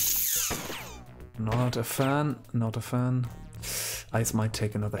 Not a fan. Not a fan. Ice might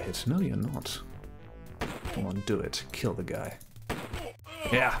take another hit. No, you're not. Come on, do it. Kill the guy.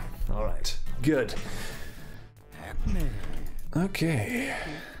 Yeah. All right. Good. Okay.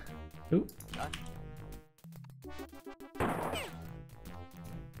 Ooh.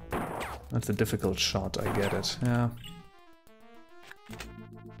 That's a difficult shot, I get it. Yeah.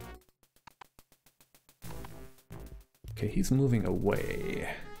 Okay, he's moving away.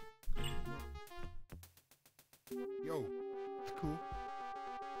 Yo. It's cool.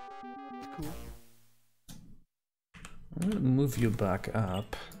 It's cool. I'm gonna move you back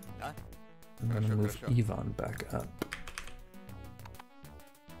up. I'm gonna Хорошо, move хорошо. Ivan back up.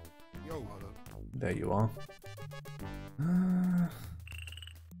 Yo. Mother. There you are.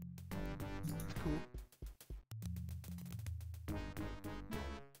 It's cool.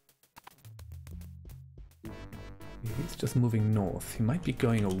 He's just moving north. He might be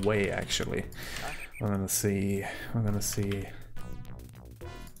going away, actually. We're gonna see. We're gonna see.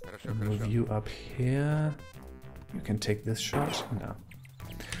 Хорошо, Move хорошо. you up here. You can take this shot. No.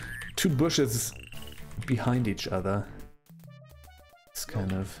 Two bushes behind each other. It's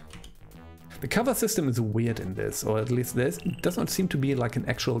kind of... The cover system is weird in this, or at least there does not seem to be like an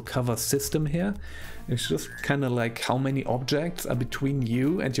actual cover system here. It's just kind of like how many objects are between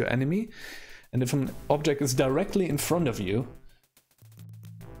you and your enemy. And if an object is directly in front of you,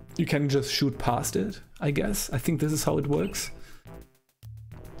 you can just shoot past it, I guess. I think this is how it works.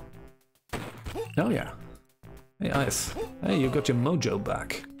 Oh yeah. Hey, Ice. Hey, you got your mojo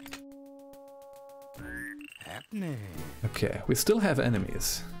back. Happening. Okay, we still have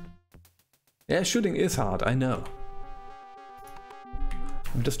enemies. Yeah, shooting is hard, I know.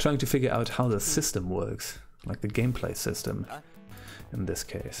 I'm just trying to figure out how the system works. Like the gameplay system, in this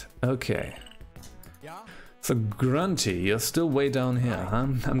case. Okay. Ja? So Grunty, you're still way down here, huh?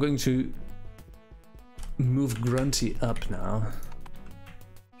 I'm going to move Grunty up now.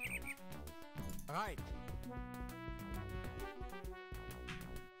 Right.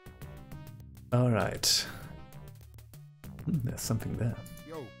 Alright. There's something there.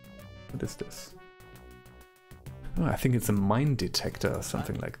 Yo, What is this? Oh, I think it's a mine detector or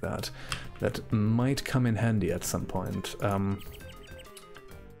something like that. That might come in handy at some point. I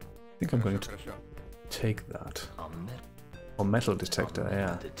think I'm going to хорошо. take that. A metal Or metal detector,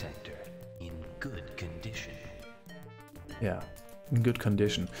 yeah. detector in good condition. Yeah, in good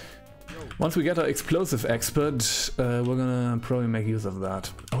condition. Once we get our explosive expert, we're gonna probably make use of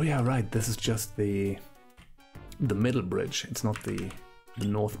that. Oh yeah, right, this is just the middle bridge. It's not the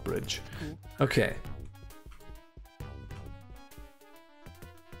north bridge. Okay.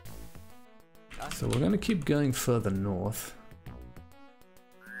 So we're gonna keep going further north.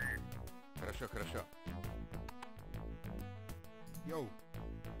 Хорошо, хорошо. Yo,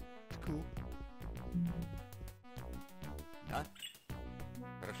 It's cool.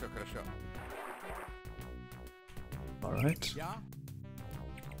 хорошо, хорошо. Alright. Ja?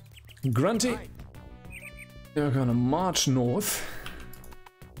 Grunty, Right. you're gonna march north.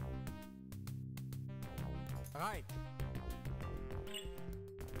 Right.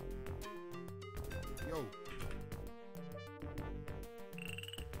 Yo,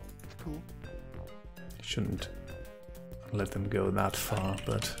 It's cool. Shouldn't let them go that far,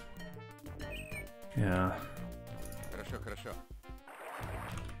 but yeah. хорошо, хорошо.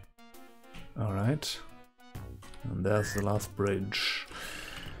 Alright. And there's the last bridge.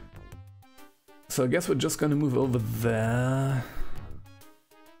 So I guess we're just gonna move over there.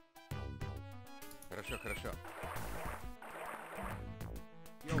 Хорошо, хорошо.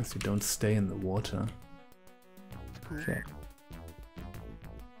 I guess you don't stay in the water. It's cool. Okay.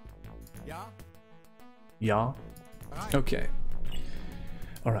 Ja? Yeah. Right. Okay.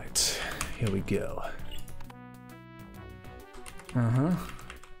 Alright. Here we go. Uh-huh.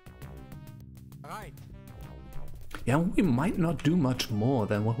 Right. Yeah, we might not do much more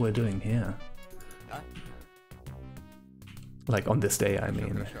than what we're doing here. Like on this day, I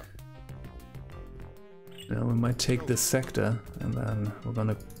mean. Хорошо. You know, we might take this sector and then we're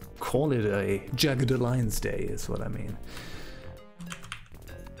gonna call it a Jagged Alliance Day, is what I mean.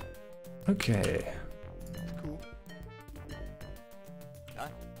 Okay. It's cool.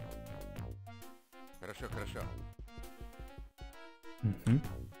 Хорошо, хорошо. Mm-hmm.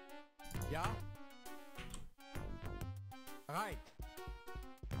 Ja? Right.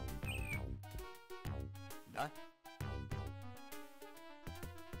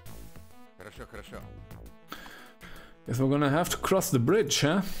 Хорошо, хорошо. Guess we're gonna have to cross the bridge,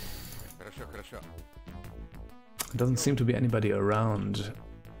 huh? Хорошо, хорошо. Doesn't seem to be anybody around.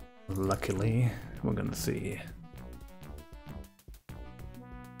 Luckily, we're gonna see.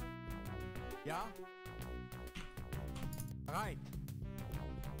 Ja? Right.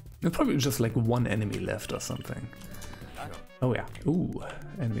 There's probably just like one enemy left or something. Oh yeah. Ooh,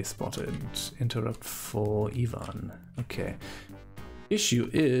 enemy spotted. Interrupt for Ivan. Okay. Issue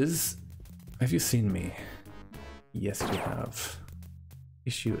is... Have you seen me? Yes, you have.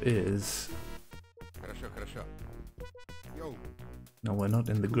 Issue is... Хорошо, хорошо. Yo, No, we're not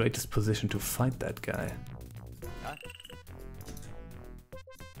in the greatest position to fight that guy.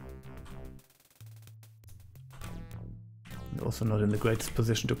 We're also not in the greatest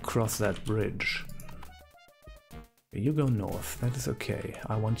position to cross that bridge. You go north, that is okay.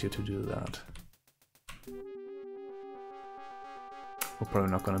 I want you to do that. We're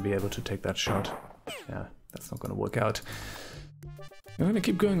probably not going to be able to take that shot. Yeah, that's not going to work out. You're going to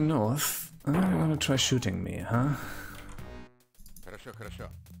keep going north. And then you're going to try shooting me, huh? хорошо, хорошо.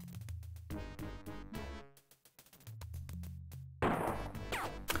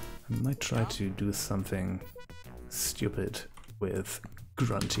 I might try to do something stupid with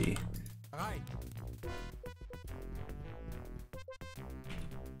Grunty. Right.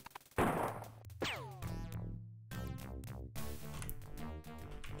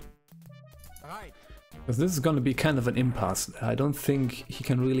 Right. Because this is going to be kind of an impasse. I don't think he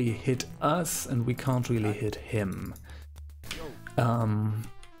can really hit us, and we can't really hit him.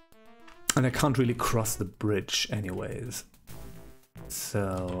 And I can't really cross the bridge anyways.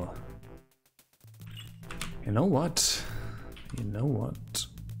 So... You know what? You know what?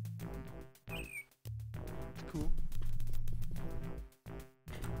 Cool.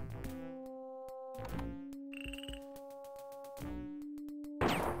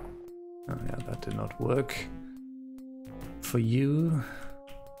 Oh yeah, that did not work. For you...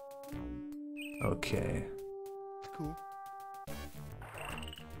 Okay. Cool.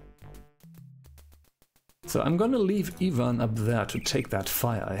 So I'm gonna leave Ivan up there to take that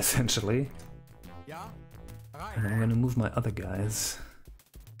fire, essentially. Yeah. Right. And I'm gonna move my other guys.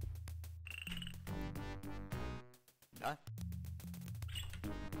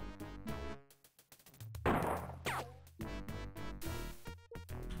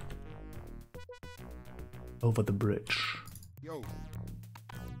 Over the bridge. Yo.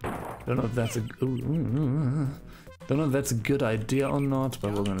 Don't know if that's a don't know if that's a good idea or not,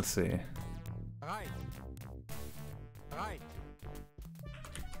 but we're gonna see. Right. Right.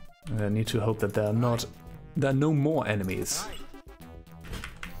 I need to hope that there are no more enemies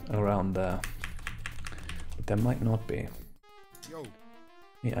around there. But there might not be. Yo.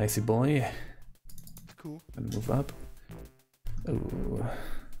 Hey, icy boy. Cool. And move up. Oh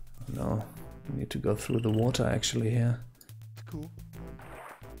no. We need to go through the water actually here. Cool.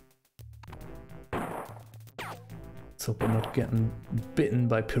 Let's hope we're not getting bitten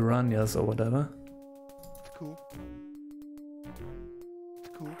by piranhas or whatever. Cool.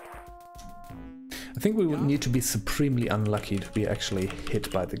 Cool. I think we would need to be supremely unlucky to be actually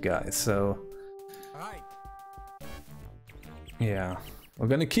hit by the guy, so Right. yeah. We're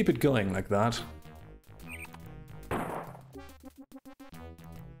gonna keep it going like that.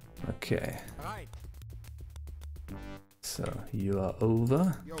 Okay, Right. so you are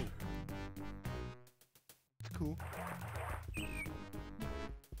over. Yo. Cool.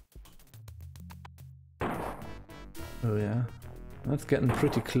 Oh yeah, that's getting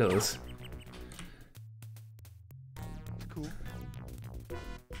pretty close. Cool.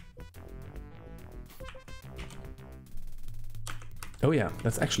 Oh yeah,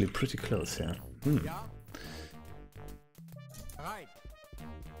 that's actually pretty close here. Yeah. Right.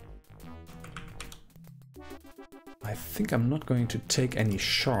 I think I'm not going to take any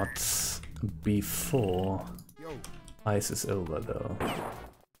shots before Yo. ice is over though.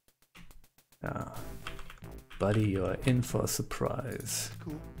 Ah, buddy, you're in for a surprise.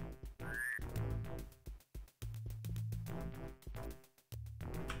 Cool.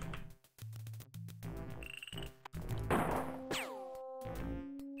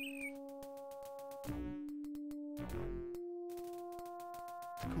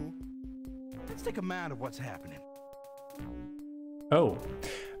 Cool. Let's take a mind of what's happening. Oh,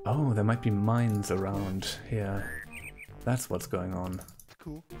 oh, there might be mines around here. That's what's going on.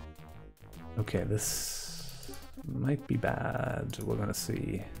 Cool. Okay, this might be bad. We're gonna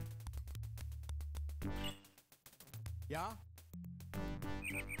see. Yeah.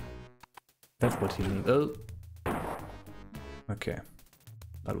 That's what he needs. Oh, okay.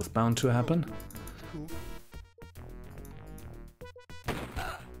 That was bound to happen. Cool.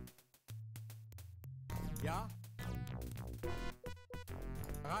 Yeah.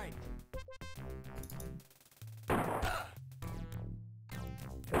 Right.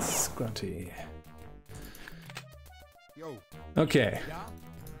 Yes, Grunty. Yo. Okay, Yeah.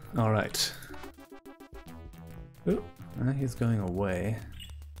 all right. Oh, he's going away.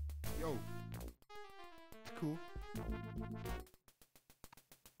 Yo. Cool.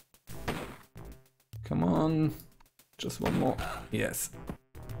 Come on, just one more. Yes.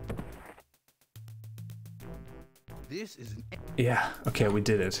 This is an Yeah. Okay, we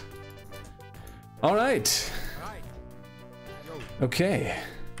did it. All right. Right. Yo. Okay.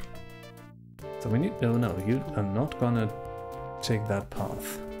 So we need... No, no, you are not gonna take that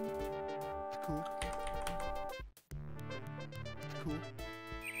path. Cool. Cool.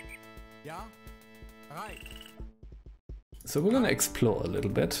 Yeah. Right. So we're gonna explore a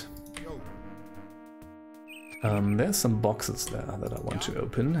little bit. Yo. There's some boxes there that I want to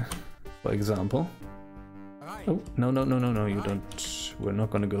open, for example. Right. Oh, no, no, no, no, no, you don't... We're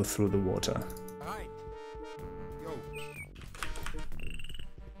not gonna go through the water. Right. Yo.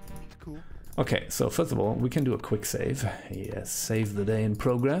 Cool. Okay, so first of all, we can do a quick save. Yes, save the day in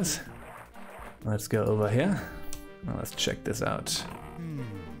progress. Let's go over here. Now let's check this out.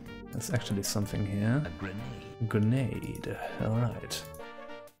 There's actually something here. A grenade. Grenade. Alright.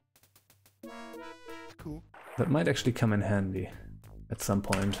 Cool. That might actually come in handy at some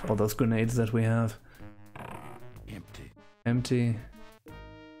point. All those grenades that we have. Empty. Empty.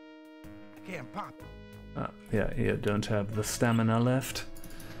 I can't pop. Ah, yeah, you don't have the stamina left.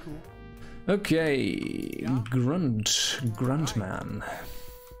 Cool. Okay, Grunt man.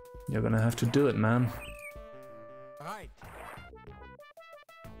 You're gonna have to do it, man. Right.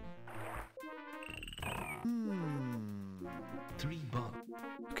 3 bucks.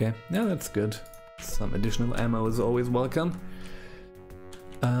 Okay, yeah, that's good. Some additional ammo is always welcome.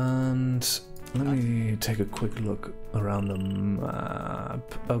 And let me take a quick look around the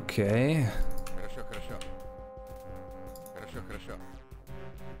map. Okay. Хорошо, хорошо. Хорошо, хорошо.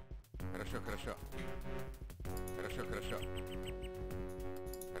 Хорошо, хорошо. Хорошо, хорошо.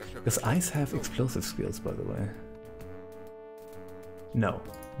 Хорошо, Does ice have explosive skills, by the way? No,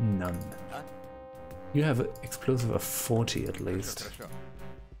 none. You have an explosive of 40 at least. хорошо.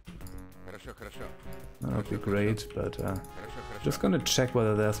 Хорошо, хорошо. That would be great, but Хорошо, хорошо. just gonna check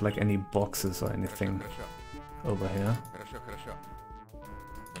whether there's like any boxes or anything Хорошо, over here. хорошо, хорошо.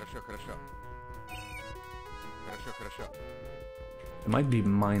 Хорошо, хорошо. Хорошо, хорошо. There might be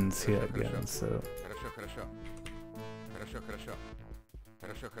mines here again, so Хорошо, хорошо. Хорошо, хорошо.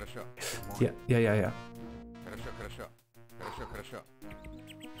 Хорошо, хорошо. yeah. Хорошо, хорошо. Хорошо, хорошо.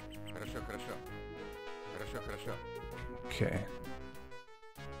 Хорошо, хорошо. Хорошо, хорошо. Okay.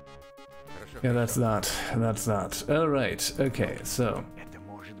 Хорошо, Yeah, that's that. That's that. Alright, okay, so. Это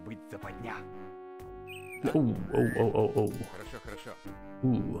может быть западня. Oh. хорошо, хорошо.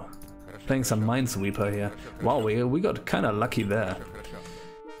 Ooh. Хорошо, Playing some хорошо. Minesweeper here. Wow, we got kinda lucky there. Хорошо, хорошо.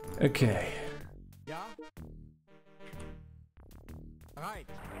 Okay. Yeah. Right.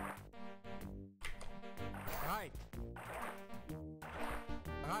 Right.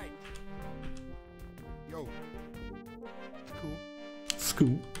 Right. Yo, Cool.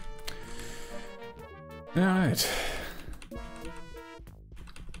 Scoop. Alright.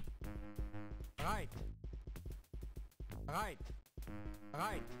 Right. Right.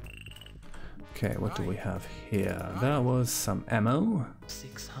 Right. Okay, what do we have here? There was some ammo.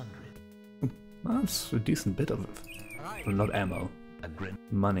 600. That's a decent bit of Right. well, not ammo. A grenade.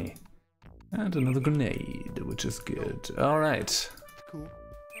 Money. And another grenade, which is good. Alright. Cool.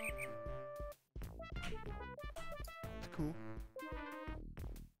 Cool.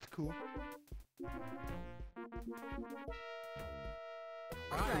 Cool.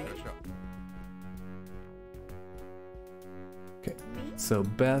 Alright. хорошо. Okay. Me? So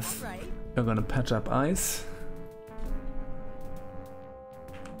Beth, Alright. you're gonna patch up ice.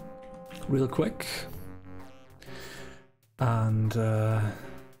 Real quick. And alright,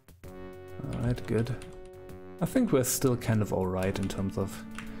 good. I think we're still kind of alright in terms of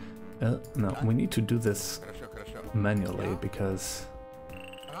no, we need to do this Хорошо, хорошо. manually because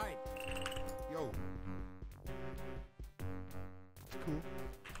Right. Yo, Cool.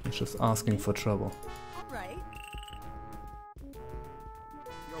 it's just asking for trouble. Alright.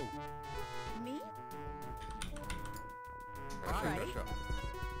 yo. Me? Хорошо, Alright. хорошо.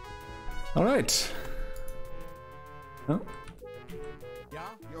 Alright. Oh, Yeah.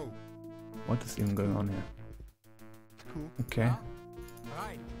 Yo, what is even going on here? Cool. Okay.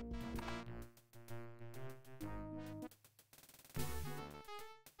 Right.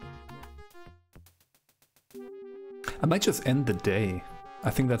 I might just end the day. I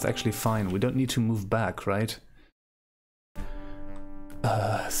think that's actually fine. We don't need to move back, right?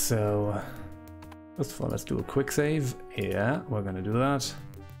 So first of all, let's do a quick save. Yeah, we're gonna do that.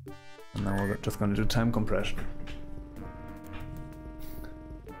 And then we're just gonna do time compression.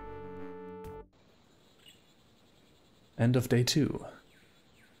 End of day 2.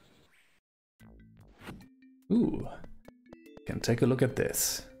 Ooh. Can take a look at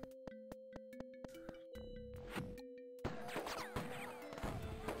this.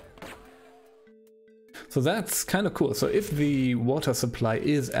 So that's kind of cool. So if the water supply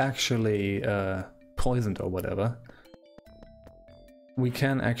is actually poisoned or whatever, we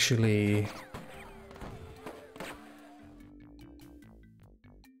can actually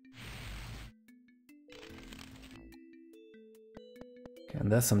okay,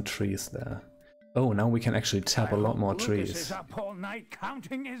 and there's some trees there. Oh, now we can actually tap a lot more Lucas trees. is up all night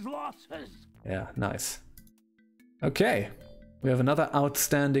counting his losses. Yeah, nice. Okay, we have another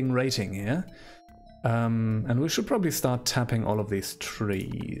outstanding rating here. And we should probably start tapping all of these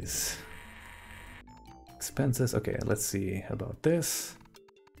trees. Expenses, okay, let's see about this.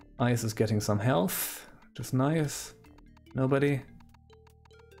 Ice is getting some health, which is nice. Nobody?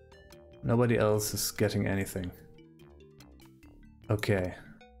 Nobody else is getting anything. Okay.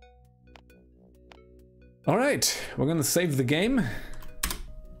 Alright, we're gonna save the game.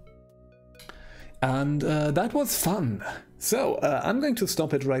 And that was fun. So, I'm going to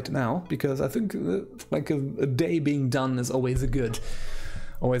stop it right now, because I think like a day being done is always a good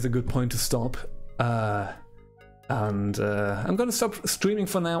point to stop. And I'm gonna stop streaming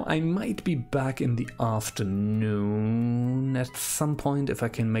for now. I might be back in the afternoon at some point if I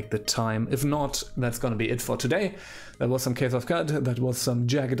can make the time. If not, that's gonna be it for today. That was some Case of Cud, that was some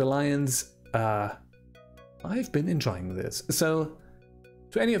Jagged Alliance. I've been enjoying this. So,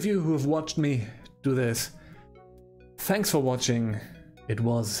 to any of you who have watched me do this, thanks for watching. It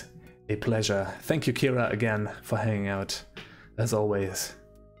was a pleasure. Thank you, Kira, again for hanging out, as always.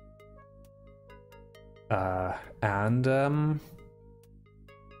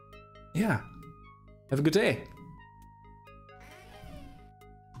 Yeah, have a good day.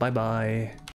 Bye bye.